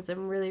listen. There's been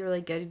some really,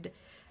 really good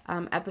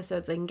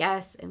episodes and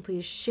guests. And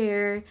please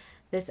share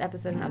this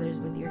episode and others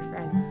with your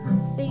friends.